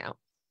right now.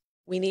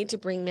 We need to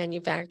bring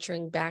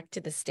manufacturing back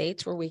to the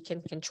states where we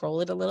can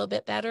control it a little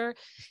bit better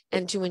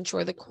and to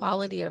ensure the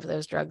quality of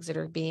those drugs that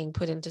are being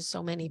put into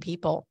so many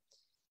people.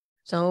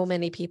 So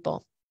many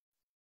people.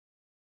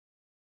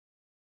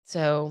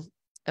 So,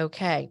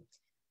 okay.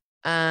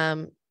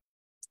 So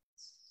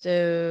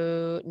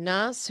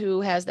Nas,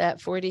 who has that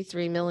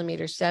 43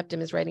 millimeter septum,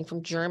 is writing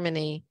from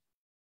Germany.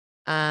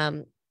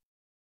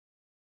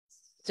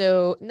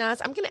 So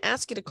Nas, I'm going to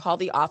ask you to call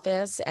the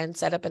office and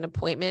set up an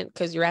appointment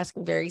because you're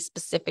asking very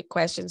specific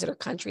questions that are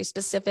country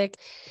specific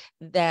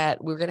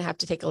that we're going to have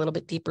to take a little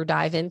bit deeper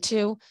dive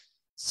into.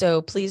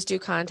 So please do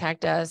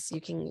contact us.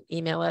 You can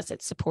email us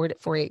at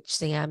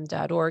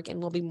support@4hcm.org and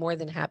we'll be more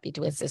than happy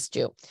to assist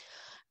you.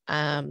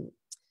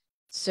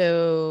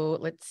 So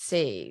let's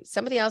see.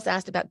 Somebody else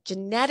asked about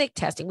genetic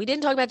testing. We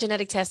didn't talk about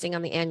genetic testing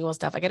on the annual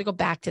stuff. I got to go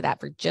back to that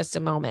for just a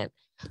moment.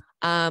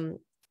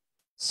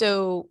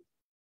 So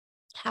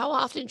how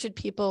often should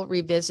people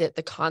revisit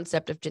the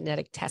concept of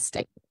genetic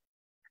testing?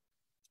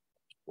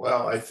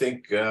 Well, I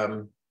think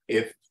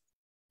if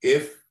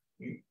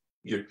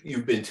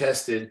you've been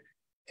tested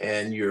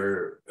and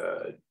you're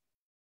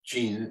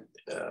gene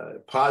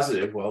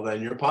positive, well,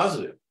 then you're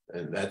positive,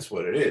 and that's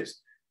what it is.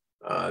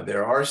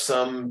 There are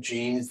some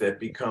genes that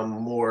become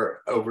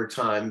more over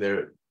time,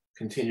 they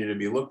continue to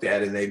be looked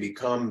at and they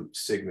become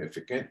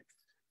significant.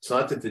 It's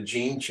not that the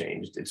gene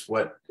changed, it's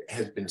what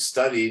has been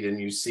studied,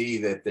 and you see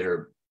that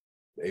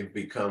they've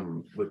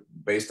become,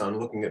 based on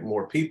looking at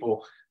more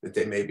people, that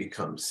they may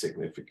become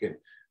significant.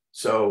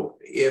 So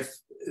if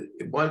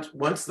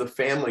once the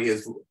family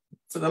is,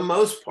 for the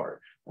most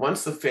part,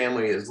 once the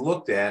family is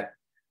looked at,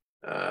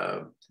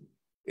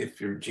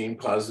 if you're gene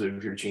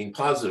positive, you're gene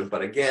positive.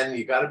 But again,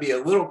 you got to be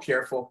a little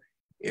careful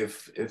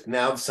if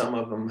now some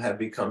of them have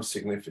become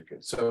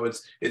significant. So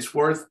it's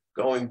worth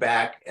going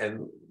back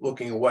and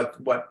looking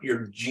at what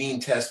your gene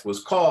test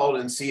was called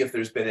and see if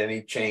there's been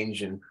any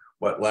change in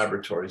what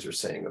laboratories are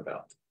saying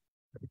about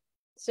them.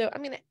 So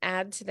I'm going to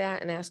add to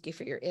that and ask you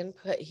for your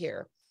input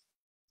here.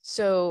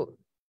 So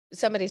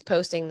somebody's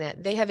posting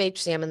that they have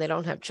HCM and they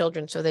don't have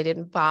children, so they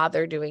didn't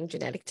bother doing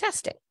genetic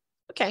testing.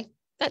 Okay,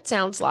 that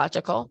sounds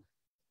logical,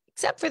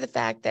 except for the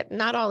fact that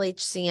not all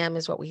HCM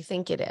is what we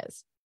think it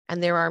is.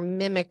 And there are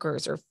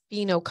mimickers or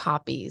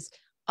phenocopies,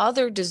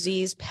 other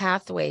disease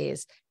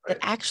pathways that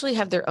actually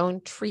have their own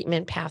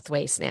treatment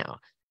pathways now.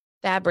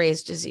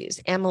 Fabry's disease,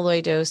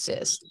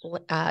 amyloidosis,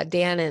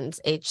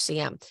 Dannon's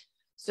HCM.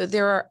 So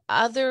there are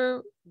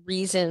other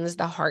reasons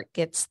the heart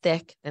gets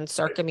thick than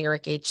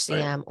sarcomeric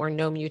HCM or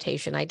no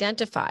mutation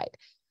identified.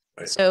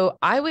 Right. So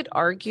I would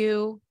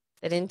argue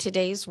that in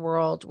today's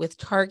world, with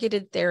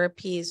targeted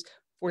therapies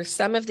for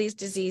some of these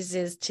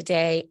diseases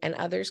today and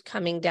others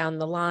coming down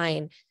the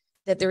line,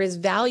 that there is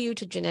value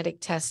to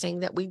genetic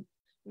testing that we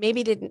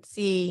maybe didn't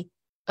see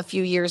a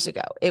few years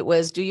ago. It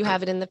was, do you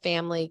have it in the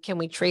family? Can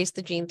we trace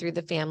the gene through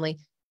the family?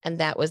 And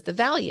that was the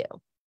value.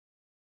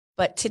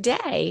 But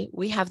today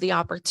we have the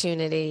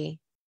opportunity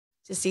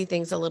to see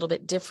things a little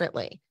bit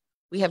differently.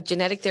 We have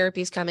genetic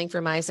therapies coming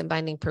for myosin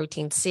binding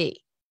protein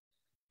C.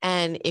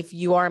 And if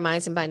you are a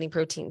myosin binding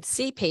protein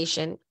C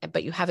patient,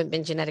 but you haven't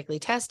been genetically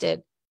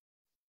tested,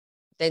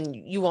 then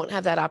you won't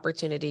have that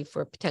opportunity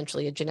for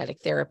potentially a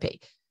genetic therapy.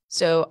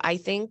 So I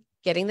think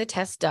getting the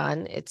test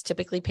done, it's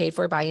typically paid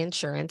for by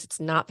insurance. It's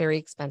not very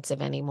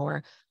expensive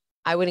anymore.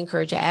 I would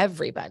encourage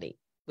everybody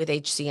with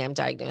HCM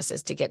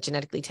diagnosis to get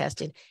genetically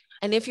tested.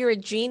 And if you're a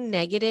gene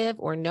negative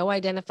or no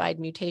identified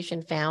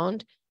mutation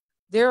found,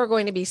 there are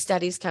going to be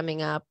studies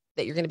coming up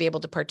that you're going to be able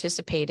to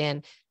participate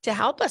in to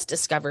help us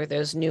discover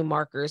those new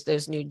markers,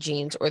 those new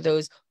genes, or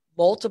those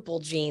multiple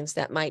genes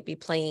that might be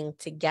playing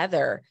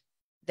together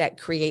that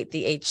create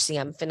the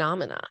HCM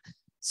phenomena.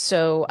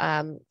 So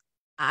I'm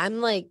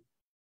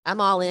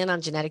all in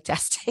on genetic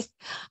testing.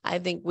 I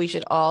think we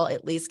should all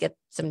at least get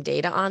some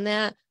data on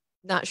that.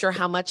 Not sure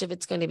how much of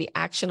it's going to be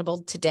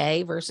actionable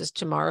today versus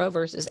tomorrow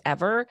versus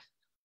ever.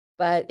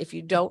 But if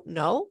you don't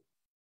know,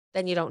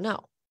 then you don't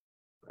know.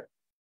 Right.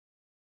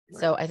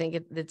 So I think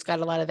it's got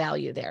a lot of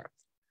value there.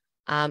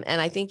 And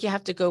I think you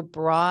have to go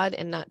broad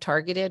and not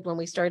targeted. When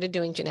we started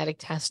doing genetic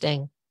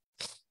testing,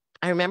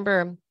 I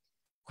remember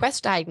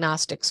Quest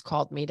Diagnostics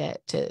called me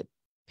to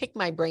pick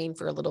my brain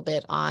for a little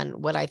bit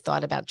on what I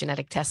thought about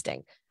genetic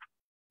testing.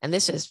 And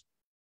this is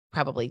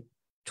probably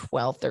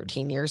 12,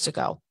 13 years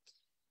ago.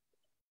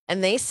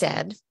 And they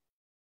said,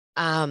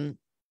 well,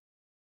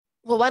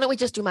 why don't we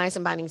just do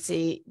myosin binding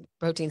C,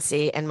 protein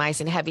C, and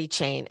myosin heavy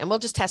chain, and we'll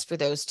just test for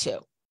those two,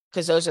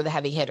 because those are the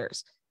heavy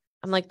hitters.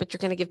 I'm like, but you're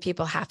going to give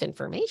people half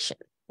information.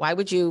 Why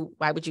would you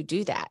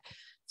do that?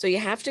 So you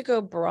have to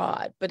go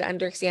broad, but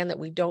understand that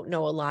we don't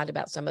know a lot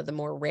about some of the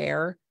more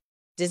rare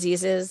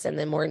diseases and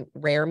the more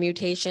rare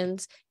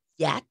mutations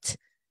yet.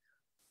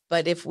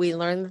 But if we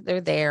learn that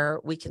they're there,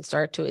 we can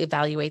start to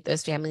evaluate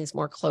those families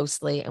more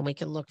closely, and we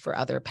can look for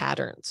other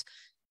patterns.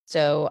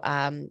 So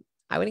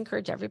I would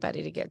encourage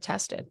everybody to get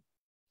tested.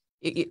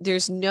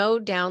 There's no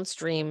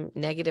downstream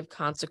negative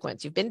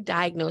consequence. You've been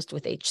diagnosed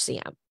with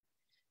HCM.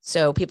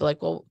 So people are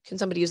like, well, can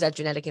somebody use that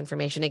genetic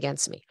information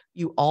against me?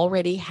 You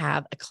already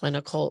have a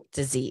clinical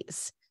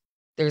disease.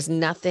 There's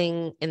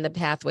nothing in the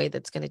pathway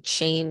that's going to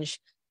change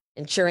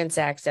insurance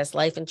access,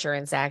 life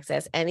insurance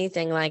access,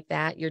 anything like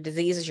that. Your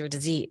disease is your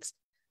disease.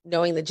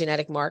 Knowing the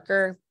genetic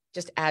marker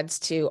just adds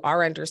to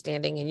our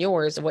understanding and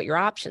yours of what your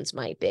options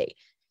might be.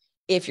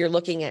 If you're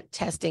looking at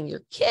testing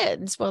your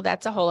kids, well,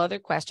 that's a whole other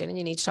question. And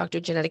you need to talk to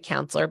a genetic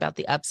counselor about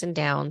the ups and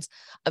downs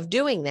of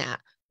doing that.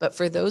 But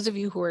for those of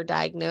you who are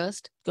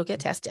diagnosed, go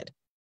get tested.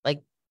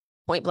 Like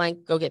point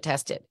blank, go get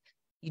tested.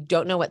 You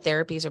don't know what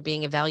therapies are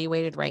being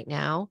evaluated right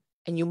now,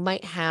 and you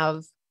might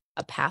have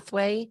a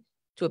pathway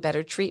to a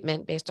better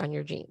treatment based on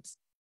your genes.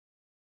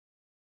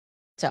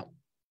 So,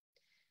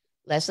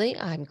 Leslie,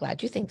 I'm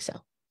glad you think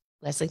so.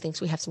 Leslie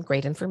thinks we have some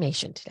great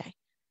information today.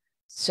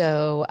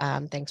 So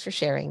thanks for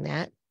sharing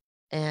that.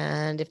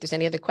 And if there's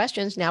any other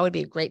questions, now would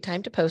be a great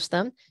time to post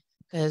them,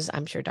 because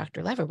I'm sure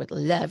Dr. Lever would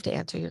love to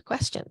answer your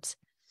questions.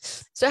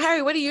 So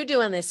Harry, what are you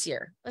doing this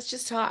year? Let's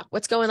just talk.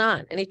 What's going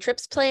on? Any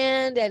trips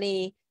planned?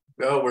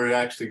 No, we're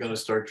actually going to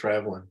start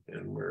traveling,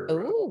 and we're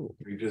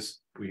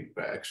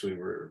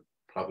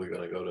probably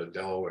going to go to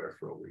Delaware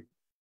for a week.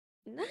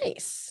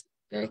 Nice.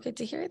 Very good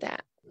to hear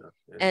that.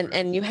 Yeah.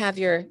 And you have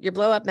your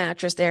blow up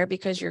mattress there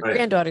because your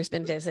granddaughter's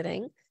been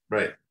visiting.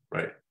 Right.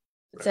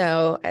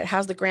 So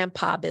how's the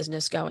grandpa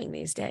business going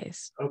these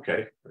days?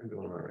 Okay. I'm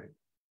doing all right.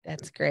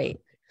 That's great.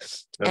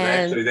 No,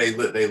 actually,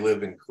 they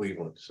live in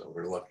Cleveland, so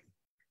we're lucky.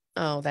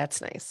 Oh,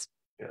 that's nice.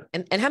 Yeah.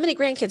 And how many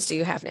grandkids do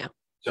you have now?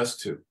 Just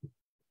two.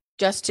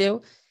 Just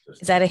two?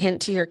 Is that a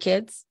hint to your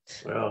kids?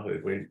 Well,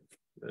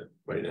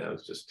 right now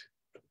it's just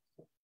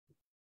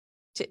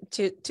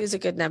two. Two's a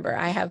good number.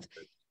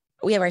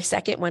 We have our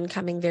second one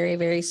coming very,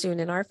 very soon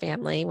in our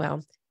family.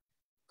 Well,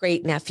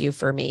 great nephew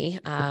for me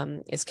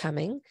is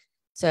coming.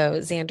 So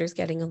Xander's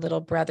getting a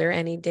little brother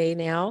any day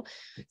now.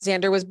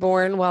 Xander was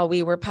born while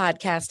we were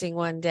podcasting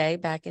one day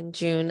back in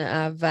June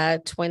of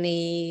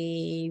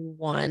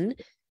 21,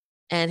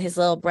 and his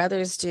little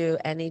brother's due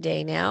any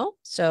day now.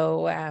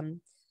 So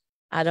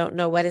I don't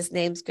know what his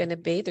name's going to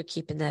be. They're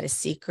keeping that a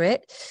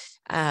secret.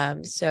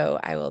 So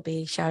I will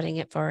be shouting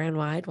it far and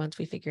wide once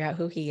we figure out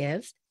who he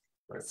is.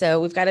 Right.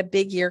 So we've got a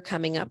big year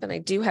coming up, and I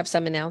do have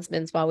some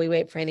announcements while we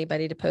wait for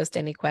anybody to post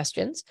any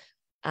questions.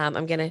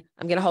 I'm gonna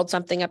hold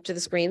something up to the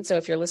screen. So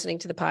if you're listening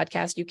to the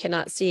podcast, you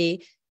cannot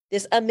see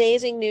this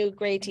amazing new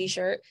gray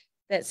T-shirt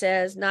that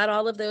says, "Not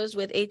all of those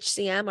with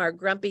HCM are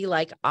grumpy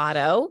like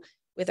Otto,"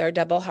 with our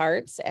double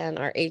hearts and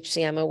our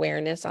HCM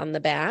awareness on the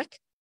back.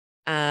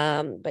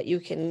 But you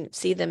can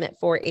see them at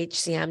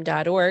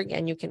 4hcm.org,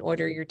 and you can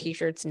order your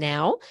T-shirts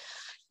now.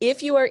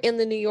 If you are in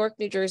the New York,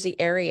 New Jersey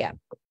area,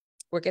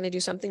 we're going to do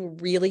something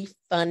really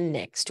fun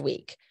next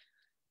week.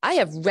 I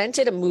have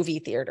rented a movie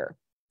theater.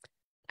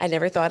 I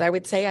never thought I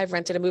would say I've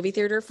rented a movie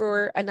theater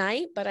for a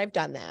night, but I've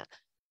done that.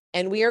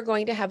 And we are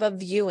going to have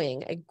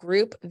a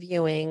group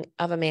viewing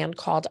of A Man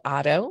Called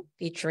Otto,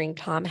 featuring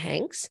Tom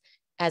Hanks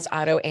as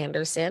Otto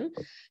Anderson,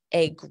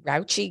 a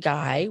grouchy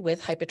guy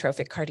with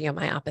hypertrophic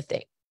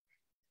cardiomyopathy.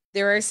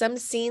 There are some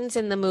scenes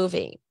in the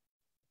movie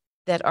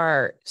that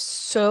are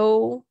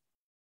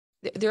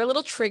they're a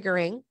little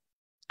triggering.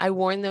 I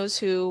warn those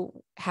who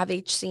have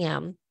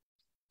HCM.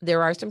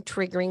 There are some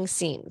triggering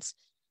scenes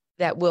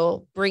that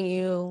will bring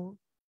you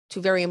to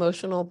very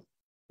emotional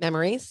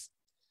memories,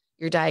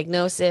 your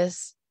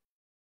diagnosis,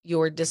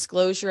 your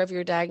disclosure of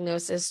your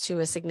diagnosis to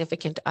a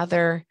significant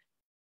other,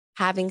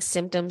 having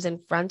symptoms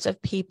in front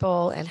of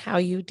people and how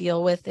you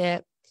deal with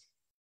it,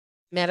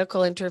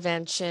 medical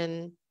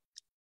intervention,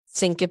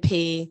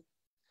 syncope.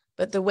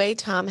 But the way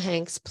Tom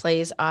Hanks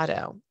plays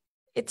Otto,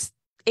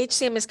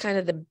 HCM is kind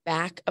of the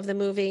back of the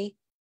movie.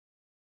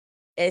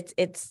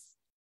 It's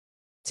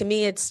to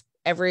me, it's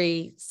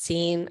every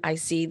scene. I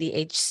see the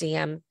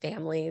HCM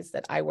families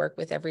that I work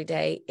with every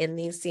day in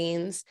these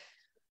scenes.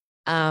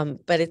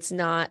 But it's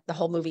not, the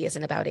whole movie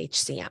isn't about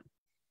HCM.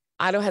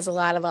 Otto has a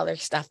lot of other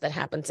stuff that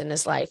happens in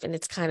his life, and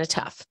it's kind of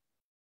tough.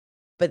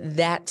 But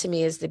that to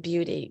me is the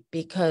beauty,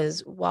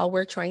 because while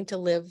we're trying to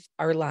live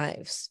our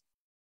lives,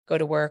 go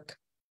to work,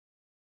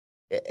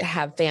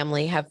 have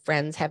family, have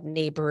friends, have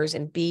neighbors,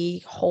 and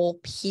be whole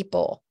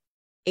people,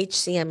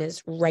 HCM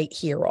is right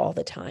here all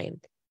the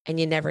time. And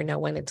you never know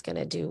when it's going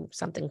to do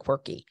something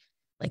quirky,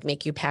 like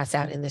make you pass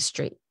out in the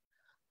street.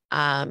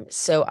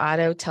 So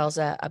Otto tells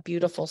a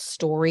beautiful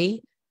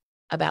story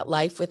about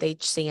life with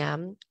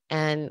HCM.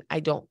 And I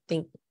don't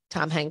think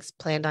Tom Hanks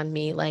planned on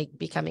me like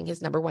becoming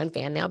his number one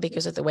fan now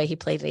because of the way he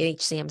played the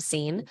HCM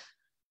scene.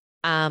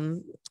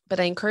 But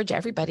I encourage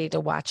everybody to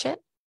watch it.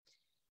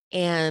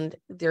 And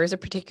there is a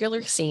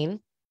particular scene,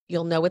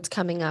 you'll know it's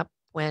coming up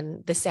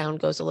when the sound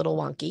goes a little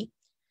wonky.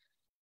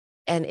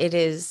 And it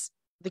is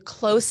the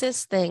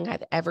closest thing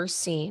I've ever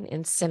seen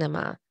in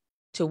cinema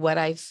to what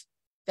I've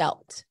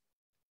felt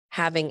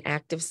having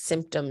active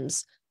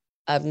symptoms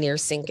of near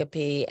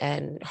syncope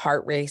and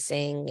heart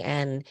racing,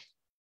 and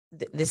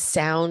the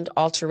sound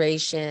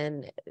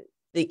alteration,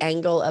 the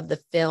angle of the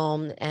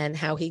film, and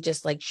how he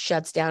just like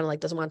shuts down, like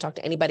doesn't want to talk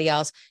to anybody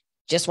else,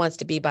 just wants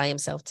to be by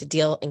himself to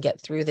deal and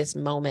get through this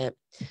moment.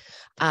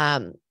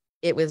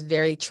 It was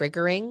very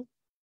triggering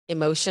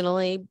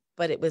emotionally,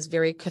 but it was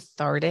very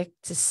cathartic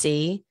to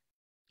see.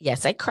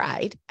 Yes, I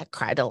cried. I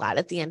cried a lot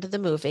at the end of the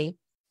movie.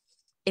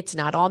 It's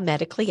not all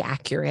medically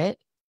accurate.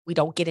 We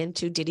don't get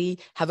into, did he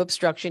have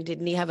obstruction?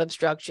 Didn't he have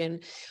obstruction?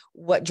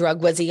 What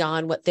drug was he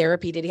on? What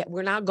therapy did he have?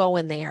 We're not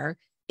going there.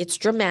 It's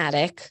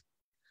dramatic,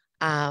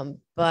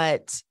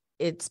 but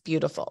it's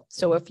beautiful.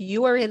 So if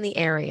you are in the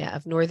area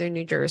of Northern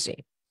New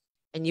Jersey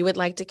and you would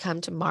like to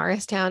come to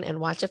Morristown and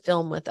watch a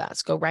film with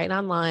us, go right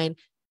online.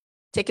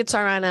 Tickets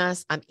are on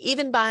us. I'm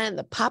even buying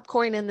the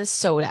popcorn and the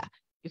soda.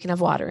 You can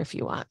have water if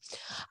you want.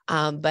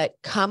 But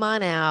come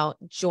on out,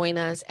 join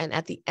us. And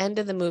at the end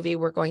of the movie,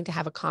 we're going to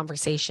have a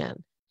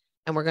conversation.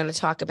 And we're going to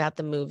talk about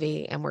the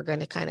movie, and we're going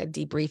to kind of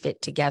debrief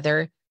it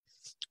together.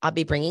 I'll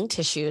be bringing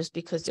tissues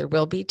because there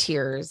will be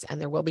tears and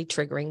there will be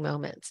triggering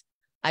moments.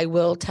 I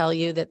will tell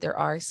you that there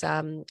are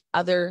some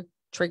other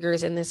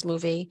triggers in this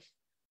movie.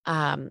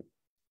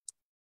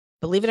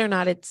 Believe it or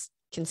not, it's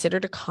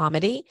considered a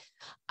comedy.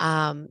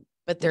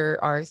 But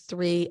there are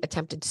 3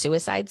 attempted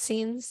suicide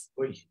scenes.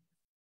 Oy.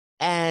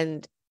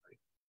 And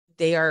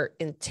they are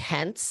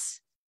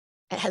intense.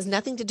 It has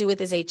nothing to do with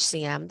his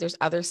HCM. There's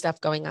other stuff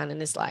going on in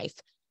his life.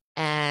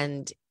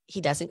 And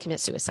he doesn't commit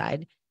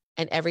suicide.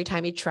 And every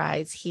time he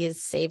tries, he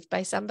is saved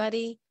by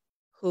somebody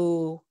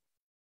who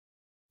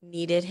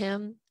needed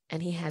him,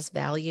 and he has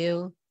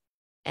value,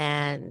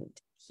 and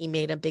he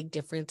made a big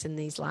difference in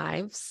these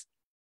lives.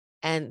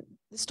 And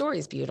the story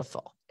is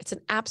beautiful. It's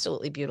an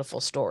absolutely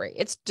beautiful story.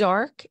 It's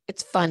dark,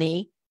 it's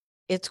funny,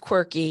 it's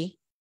quirky.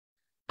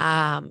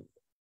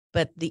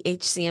 But the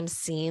HCM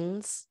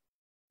scenes,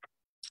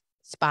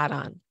 spot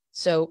on.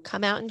 So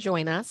come out and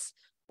join us.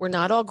 We're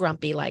not all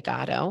grumpy like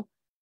Otto,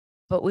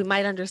 but we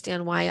might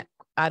understand why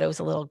Otto's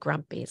a little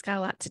grumpy. He's got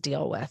a lot to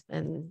deal with,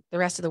 and the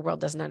rest of the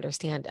world doesn't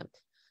understand him.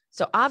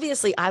 So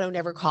obviously Otto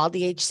never called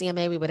the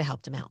HCMA. We would have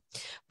helped him out,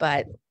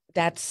 but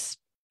that's.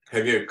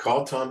 Have you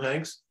called Tom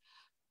Hanks?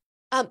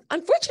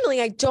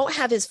 Unfortunately, I don't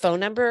have his phone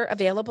number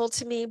available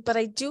to me, but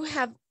I do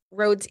have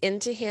roads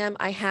into him.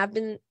 I have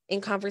been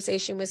in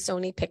conversation with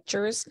Sony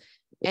Pictures,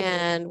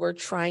 and we're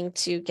trying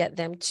to get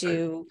them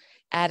to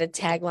add a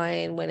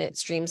tagline when it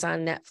streams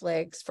on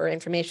Netflix for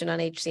information on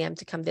HCM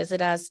to come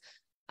visit us.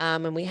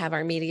 And we have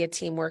our media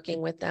team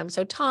working with them.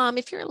 So Tom,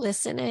 if you're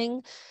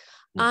listening,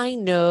 I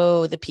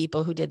know the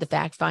people who did the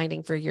fact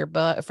finding for your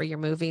book, for your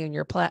movie and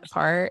your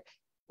part,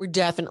 we're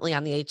definitely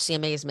on the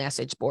HCMA's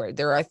message board.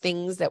 There are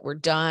things that were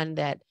done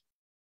that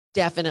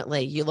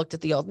definitely you looked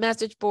at the old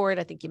message board.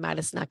 I think you might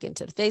have snuck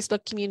into the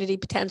Facebook community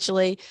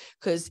potentially,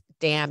 because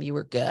damn, you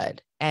were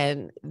good.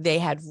 And they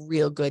had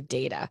real good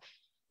data.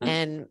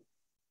 And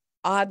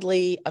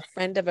oddly, a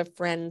friend of a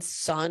friend's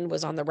son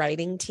was on the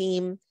writing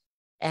team,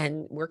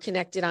 and we're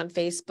connected on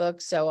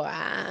Facebook. So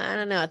I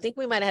don't know. I think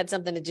we might have had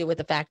something to do with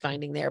the fact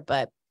finding there,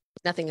 but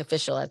Nothing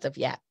official as of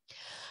yet.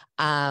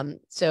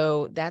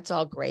 So that's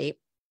all great.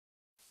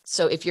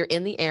 So if you're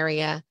in the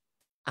area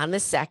on the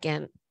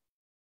 2nd,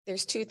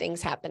 there's 2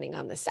 things happening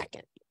on the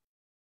 2nd.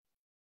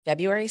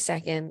 February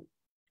 2nd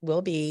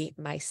will be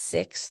my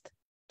 6th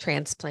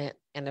transplant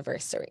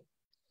anniversary.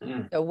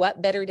 So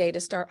what better day to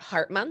start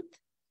Heart Month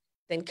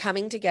than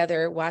coming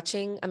together,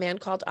 watching A Man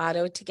Called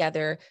Otto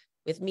together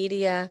with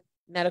media,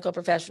 medical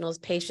professionals,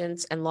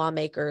 patients, and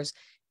lawmakers,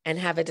 and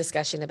have a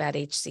discussion about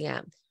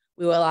HCM.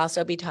 We will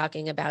also be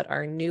talking about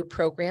our new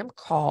program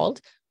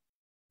called,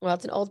 well,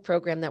 it's an old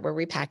program that we're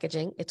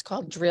repackaging. It's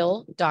called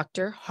Drill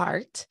Dr.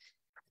 Heart,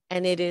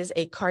 and it is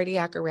a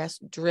cardiac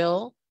arrest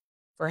drill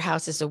for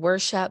houses of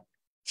worship,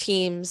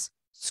 teams,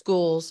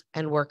 schools,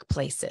 and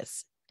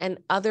workplaces, and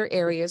other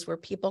areas where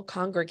people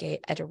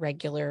congregate at a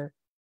regular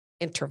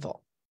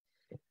interval.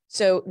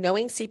 So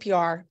knowing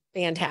CPR,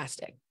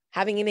 fantastic.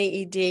 Having an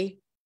AED,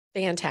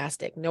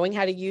 fantastic. Knowing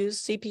how to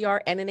use CPR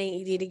and an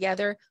AED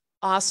together,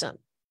 awesome.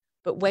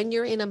 But when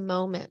you're in a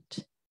moment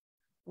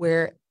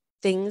where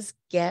things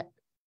get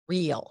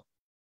real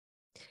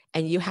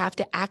and you have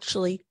to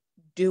actually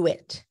do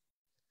it,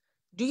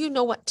 do you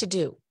know what to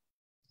do?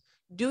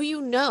 Do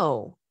you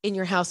know in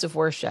your house of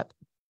worship,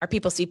 are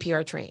people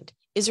CPR trained?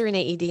 Is there an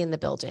AED in the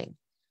building?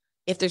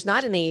 If there's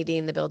not an AED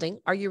in the building,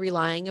 are you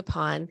relying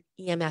upon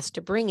EMS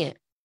to bring it?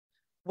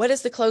 What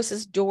is the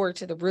closest door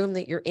to the room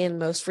that you're in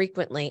most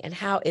frequently? And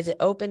how is it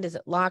opened? Is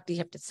it locked? Do you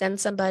have to send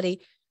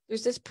somebody?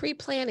 There's this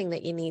pre-planning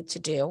that you need to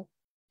do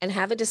and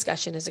have a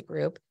discussion as a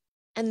group.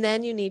 And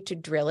then you need to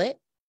drill it.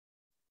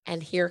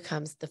 And here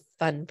comes the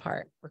fun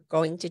part. We're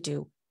going to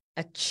do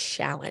a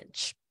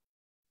challenge.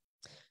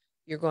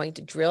 You're going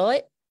to drill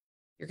it.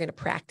 You're going to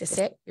practice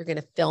it. You're going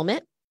to film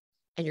it.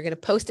 And you're going to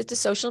post it to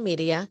social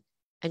media.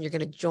 And you're going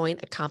to join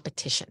a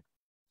competition.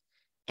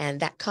 And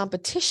that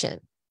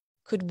competition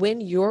could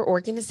win your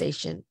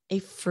organization a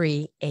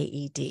free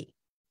AED.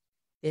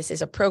 This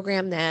is a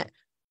program that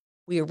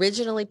we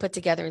originally put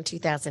together in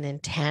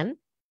 2010,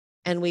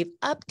 and we've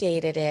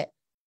updated it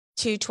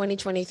to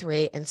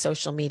 2023 and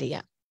social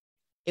media.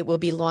 It will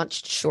be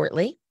launched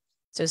shortly,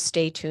 so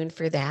stay tuned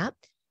for that.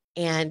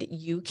 And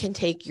you can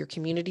take your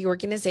community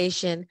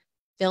organization,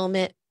 film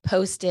it,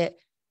 post it,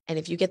 and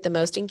if you get the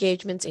most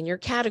engagements in your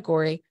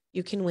category,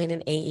 you can win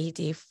an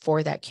AED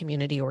for that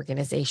community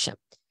organization.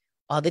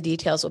 All the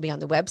details will be on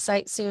the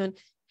website soon.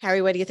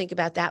 Harry, what do you think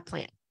about that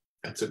plan?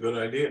 That's a good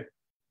idea.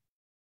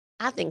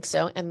 I think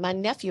so. And my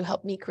nephew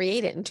helped me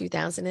create it in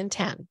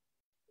 2010.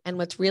 And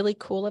what's really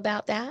cool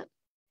about that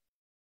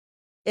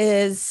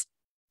is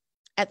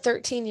at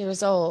 13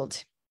 years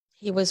old,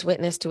 he was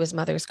witness to his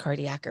mother's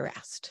cardiac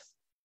arrest.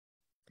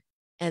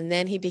 And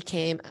then he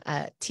became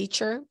a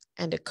teacher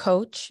and a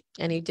coach,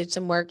 and he did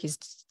some work. He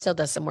still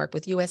does some work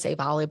with USA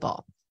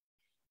Volleyball.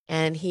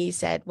 And he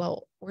said,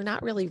 well, we're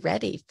not really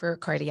ready for a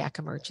cardiac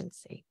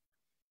emergency.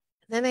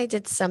 And then I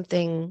did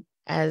something,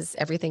 as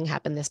everything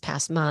happened this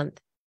past month.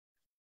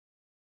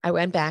 I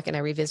went back and I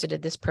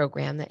revisited this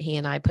program that he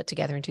and I put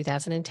together in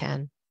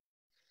 2010.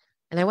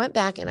 And I went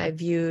back and I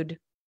viewed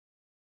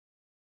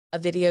a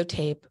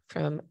videotape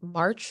from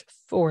March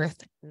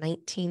 4th,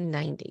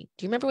 1990.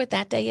 Do you remember what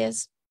that day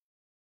is?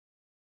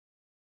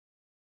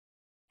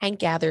 Hank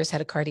Gathers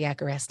had a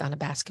cardiac arrest on a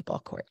basketball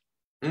court.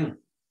 And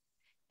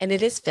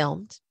it is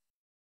filmed.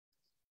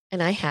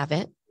 And I have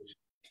it.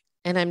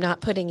 And I'm not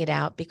putting it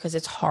out because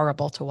it's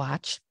horrible to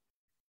watch.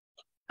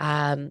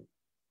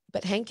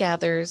 But Hank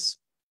Gathers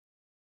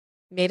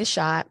made a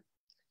shot,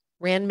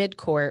 ran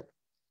mid-court,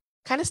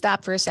 kind of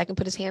stopped for a second,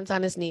 put his hands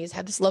on his knees,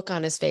 had this look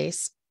on his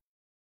face.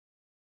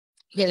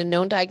 He had a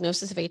known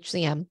diagnosis of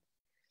HCM.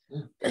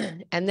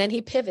 And then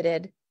he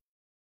pivoted.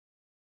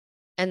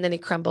 And then he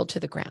crumbled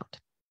to the ground.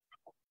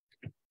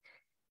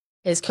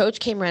 His coach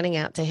came running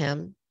out to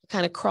him,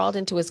 kind of crawled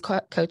into his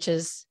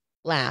coach's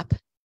lap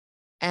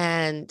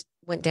and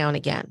went down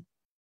again.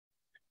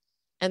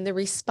 And the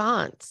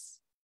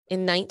response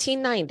in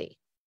 1990,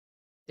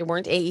 there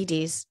weren't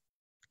AEDs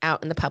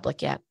out in the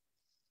public yet,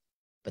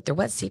 but there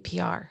was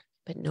CPR,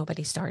 but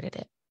nobody started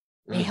it.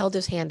 They held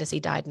his hand as he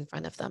died in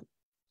front of them,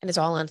 and it's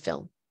all on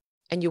film.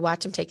 And you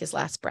watch him take his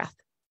last breath.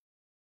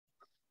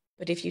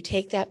 But if you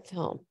take that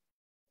film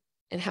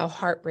and how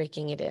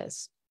heartbreaking it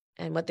is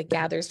and what the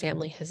Gathers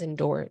family has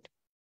endured,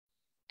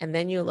 and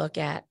then you look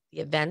at the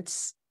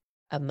events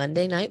of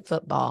Monday Night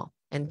Football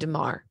and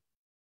DeMar,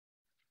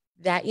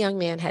 that young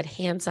man had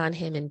hands on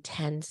him in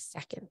 10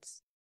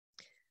 seconds.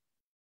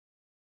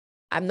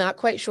 I'm not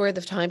quite sure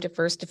the time to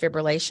first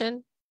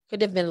defibrillation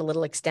could have been a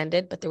little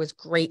extended, but there was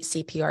great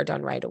CPR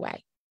done right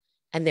away.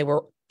 And they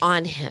were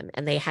on him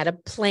and they had a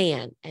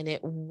plan and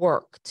it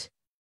worked.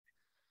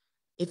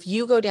 If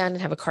you go down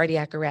and have a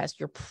cardiac arrest,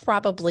 you're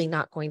probably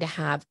not going to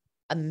have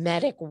a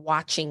medic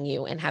watching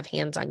you and have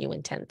hands on you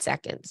in 10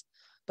 seconds.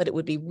 But it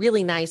would be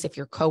really nice if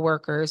your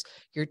coworkers,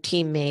 your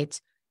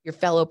teammates, your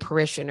fellow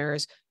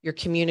parishioners, your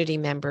community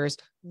members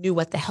knew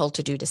what the hell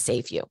to do to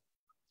save you.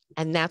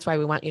 And that's why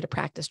we want you to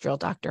practice Drill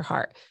Dr.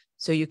 Heart,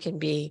 so you can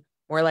be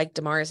more like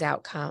DeMar's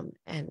outcome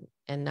and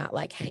not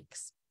like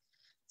Hank's.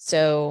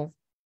 So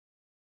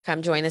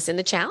Come join us in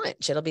the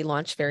challenge. It'll be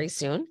launched very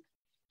soon.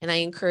 And I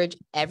encourage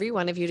every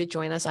one of you to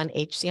join us on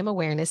HCM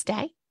Awareness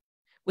Day,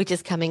 which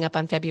is coming up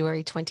on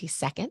February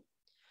 22nd.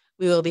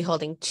 We will be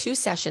holding 2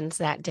 sessions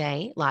that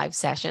day, live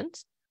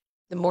sessions.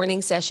 The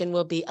morning session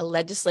will be a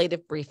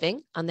legislative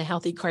briefing on the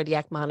Healthy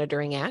Cardiac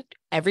Monitoring Act.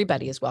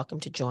 Everybody is welcome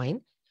to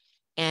join.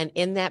 And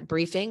in that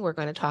briefing, we're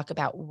going to talk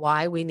about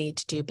why we need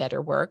to do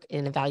better work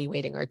in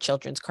evaluating our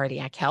children's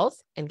cardiac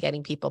health and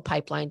getting people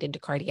pipelined into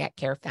cardiac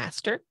care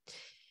faster.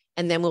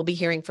 And then we'll be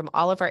hearing from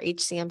all of our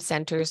HCM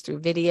centers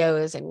through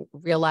videos and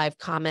real live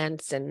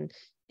comments and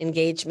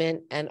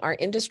engagement, and our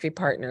industry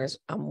partners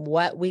on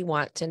what we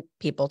want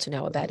people to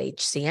know about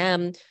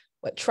HCM,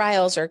 what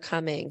trials are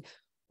coming,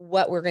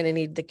 what we're going to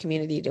need the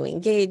community to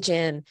engage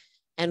in,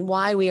 and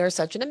why we are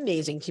such an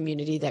amazing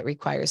community that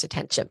requires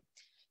attention.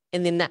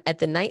 And then at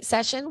the night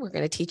session, we're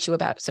going to teach you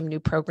about some new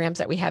programs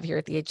that we have here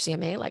at the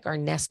HCMA, like our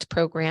NEST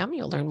program.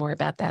 You'll learn more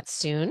about that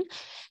soon,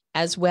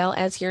 as well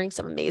as hearing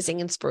some amazing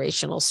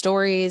inspirational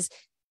stories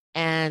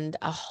and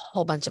a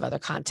whole bunch of other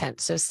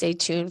content. So stay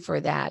tuned for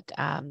that,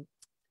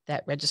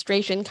 that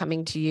registration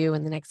coming to you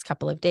in the next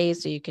couple of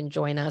days so you can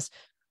join us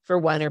for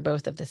one or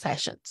both of the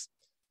sessions.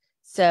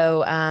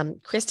 So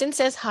Kristen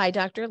says, hi,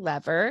 Dr.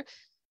 Lever.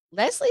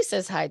 Leslie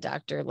says, hi,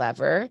 Dr.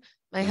 Lever.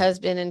 My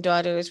husband and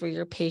daughters were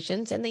your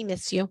patients and they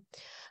miss you.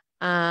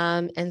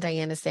 And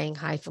Diana's saying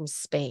hi from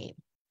Spain.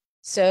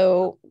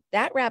 So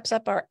that wraps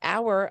up our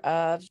hour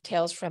of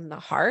Tales from the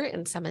Heart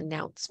and some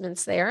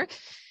announcements there.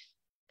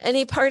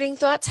 Any parting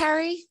thoughts,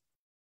 Harry?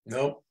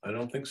 No, I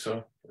don't think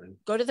so.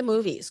 Go to the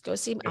movies. Go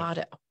see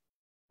Otto.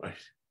 Right.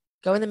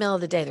 Go in the middle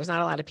of the day. There's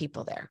not a lot of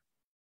people there.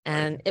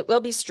 And it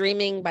will be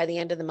streaming by the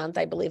end of the month,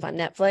 I believe, on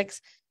Netflix.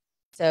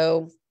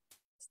 So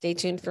stay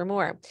tuned for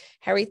more.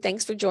 Harry,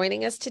 thanks for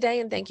joining us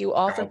today. And thank you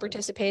all for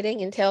participating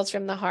in Tales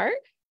from the Heart.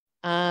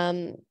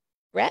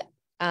 Brett,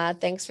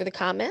 thanks for the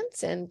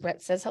comments. And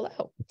Brett says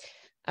hello.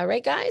 All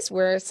right, guys,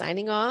 we're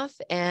signing off.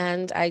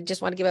 And I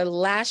just want to give a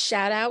last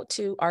shout out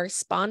to our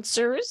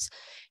sponsors.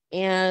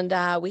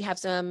 And we have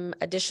some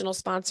additional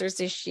sponsors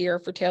this year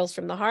for Tales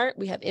from the Heart.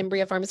 We have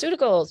Imbria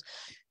Pharmaceuticals,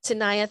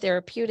 Tenaya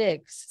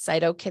Therapeutics,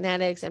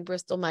 Cytokinetics, and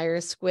Bristol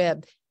Myers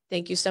Squibb.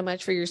 Thank you so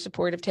much for your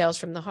support of Tales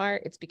from the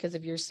Heart. It's because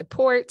of your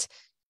support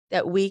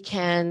that we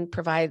can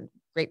provide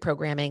great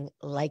programming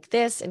like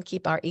this and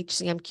keep our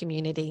HCM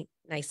community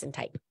nice and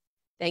tight.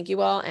 Thank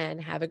you all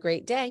and have a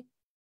great day.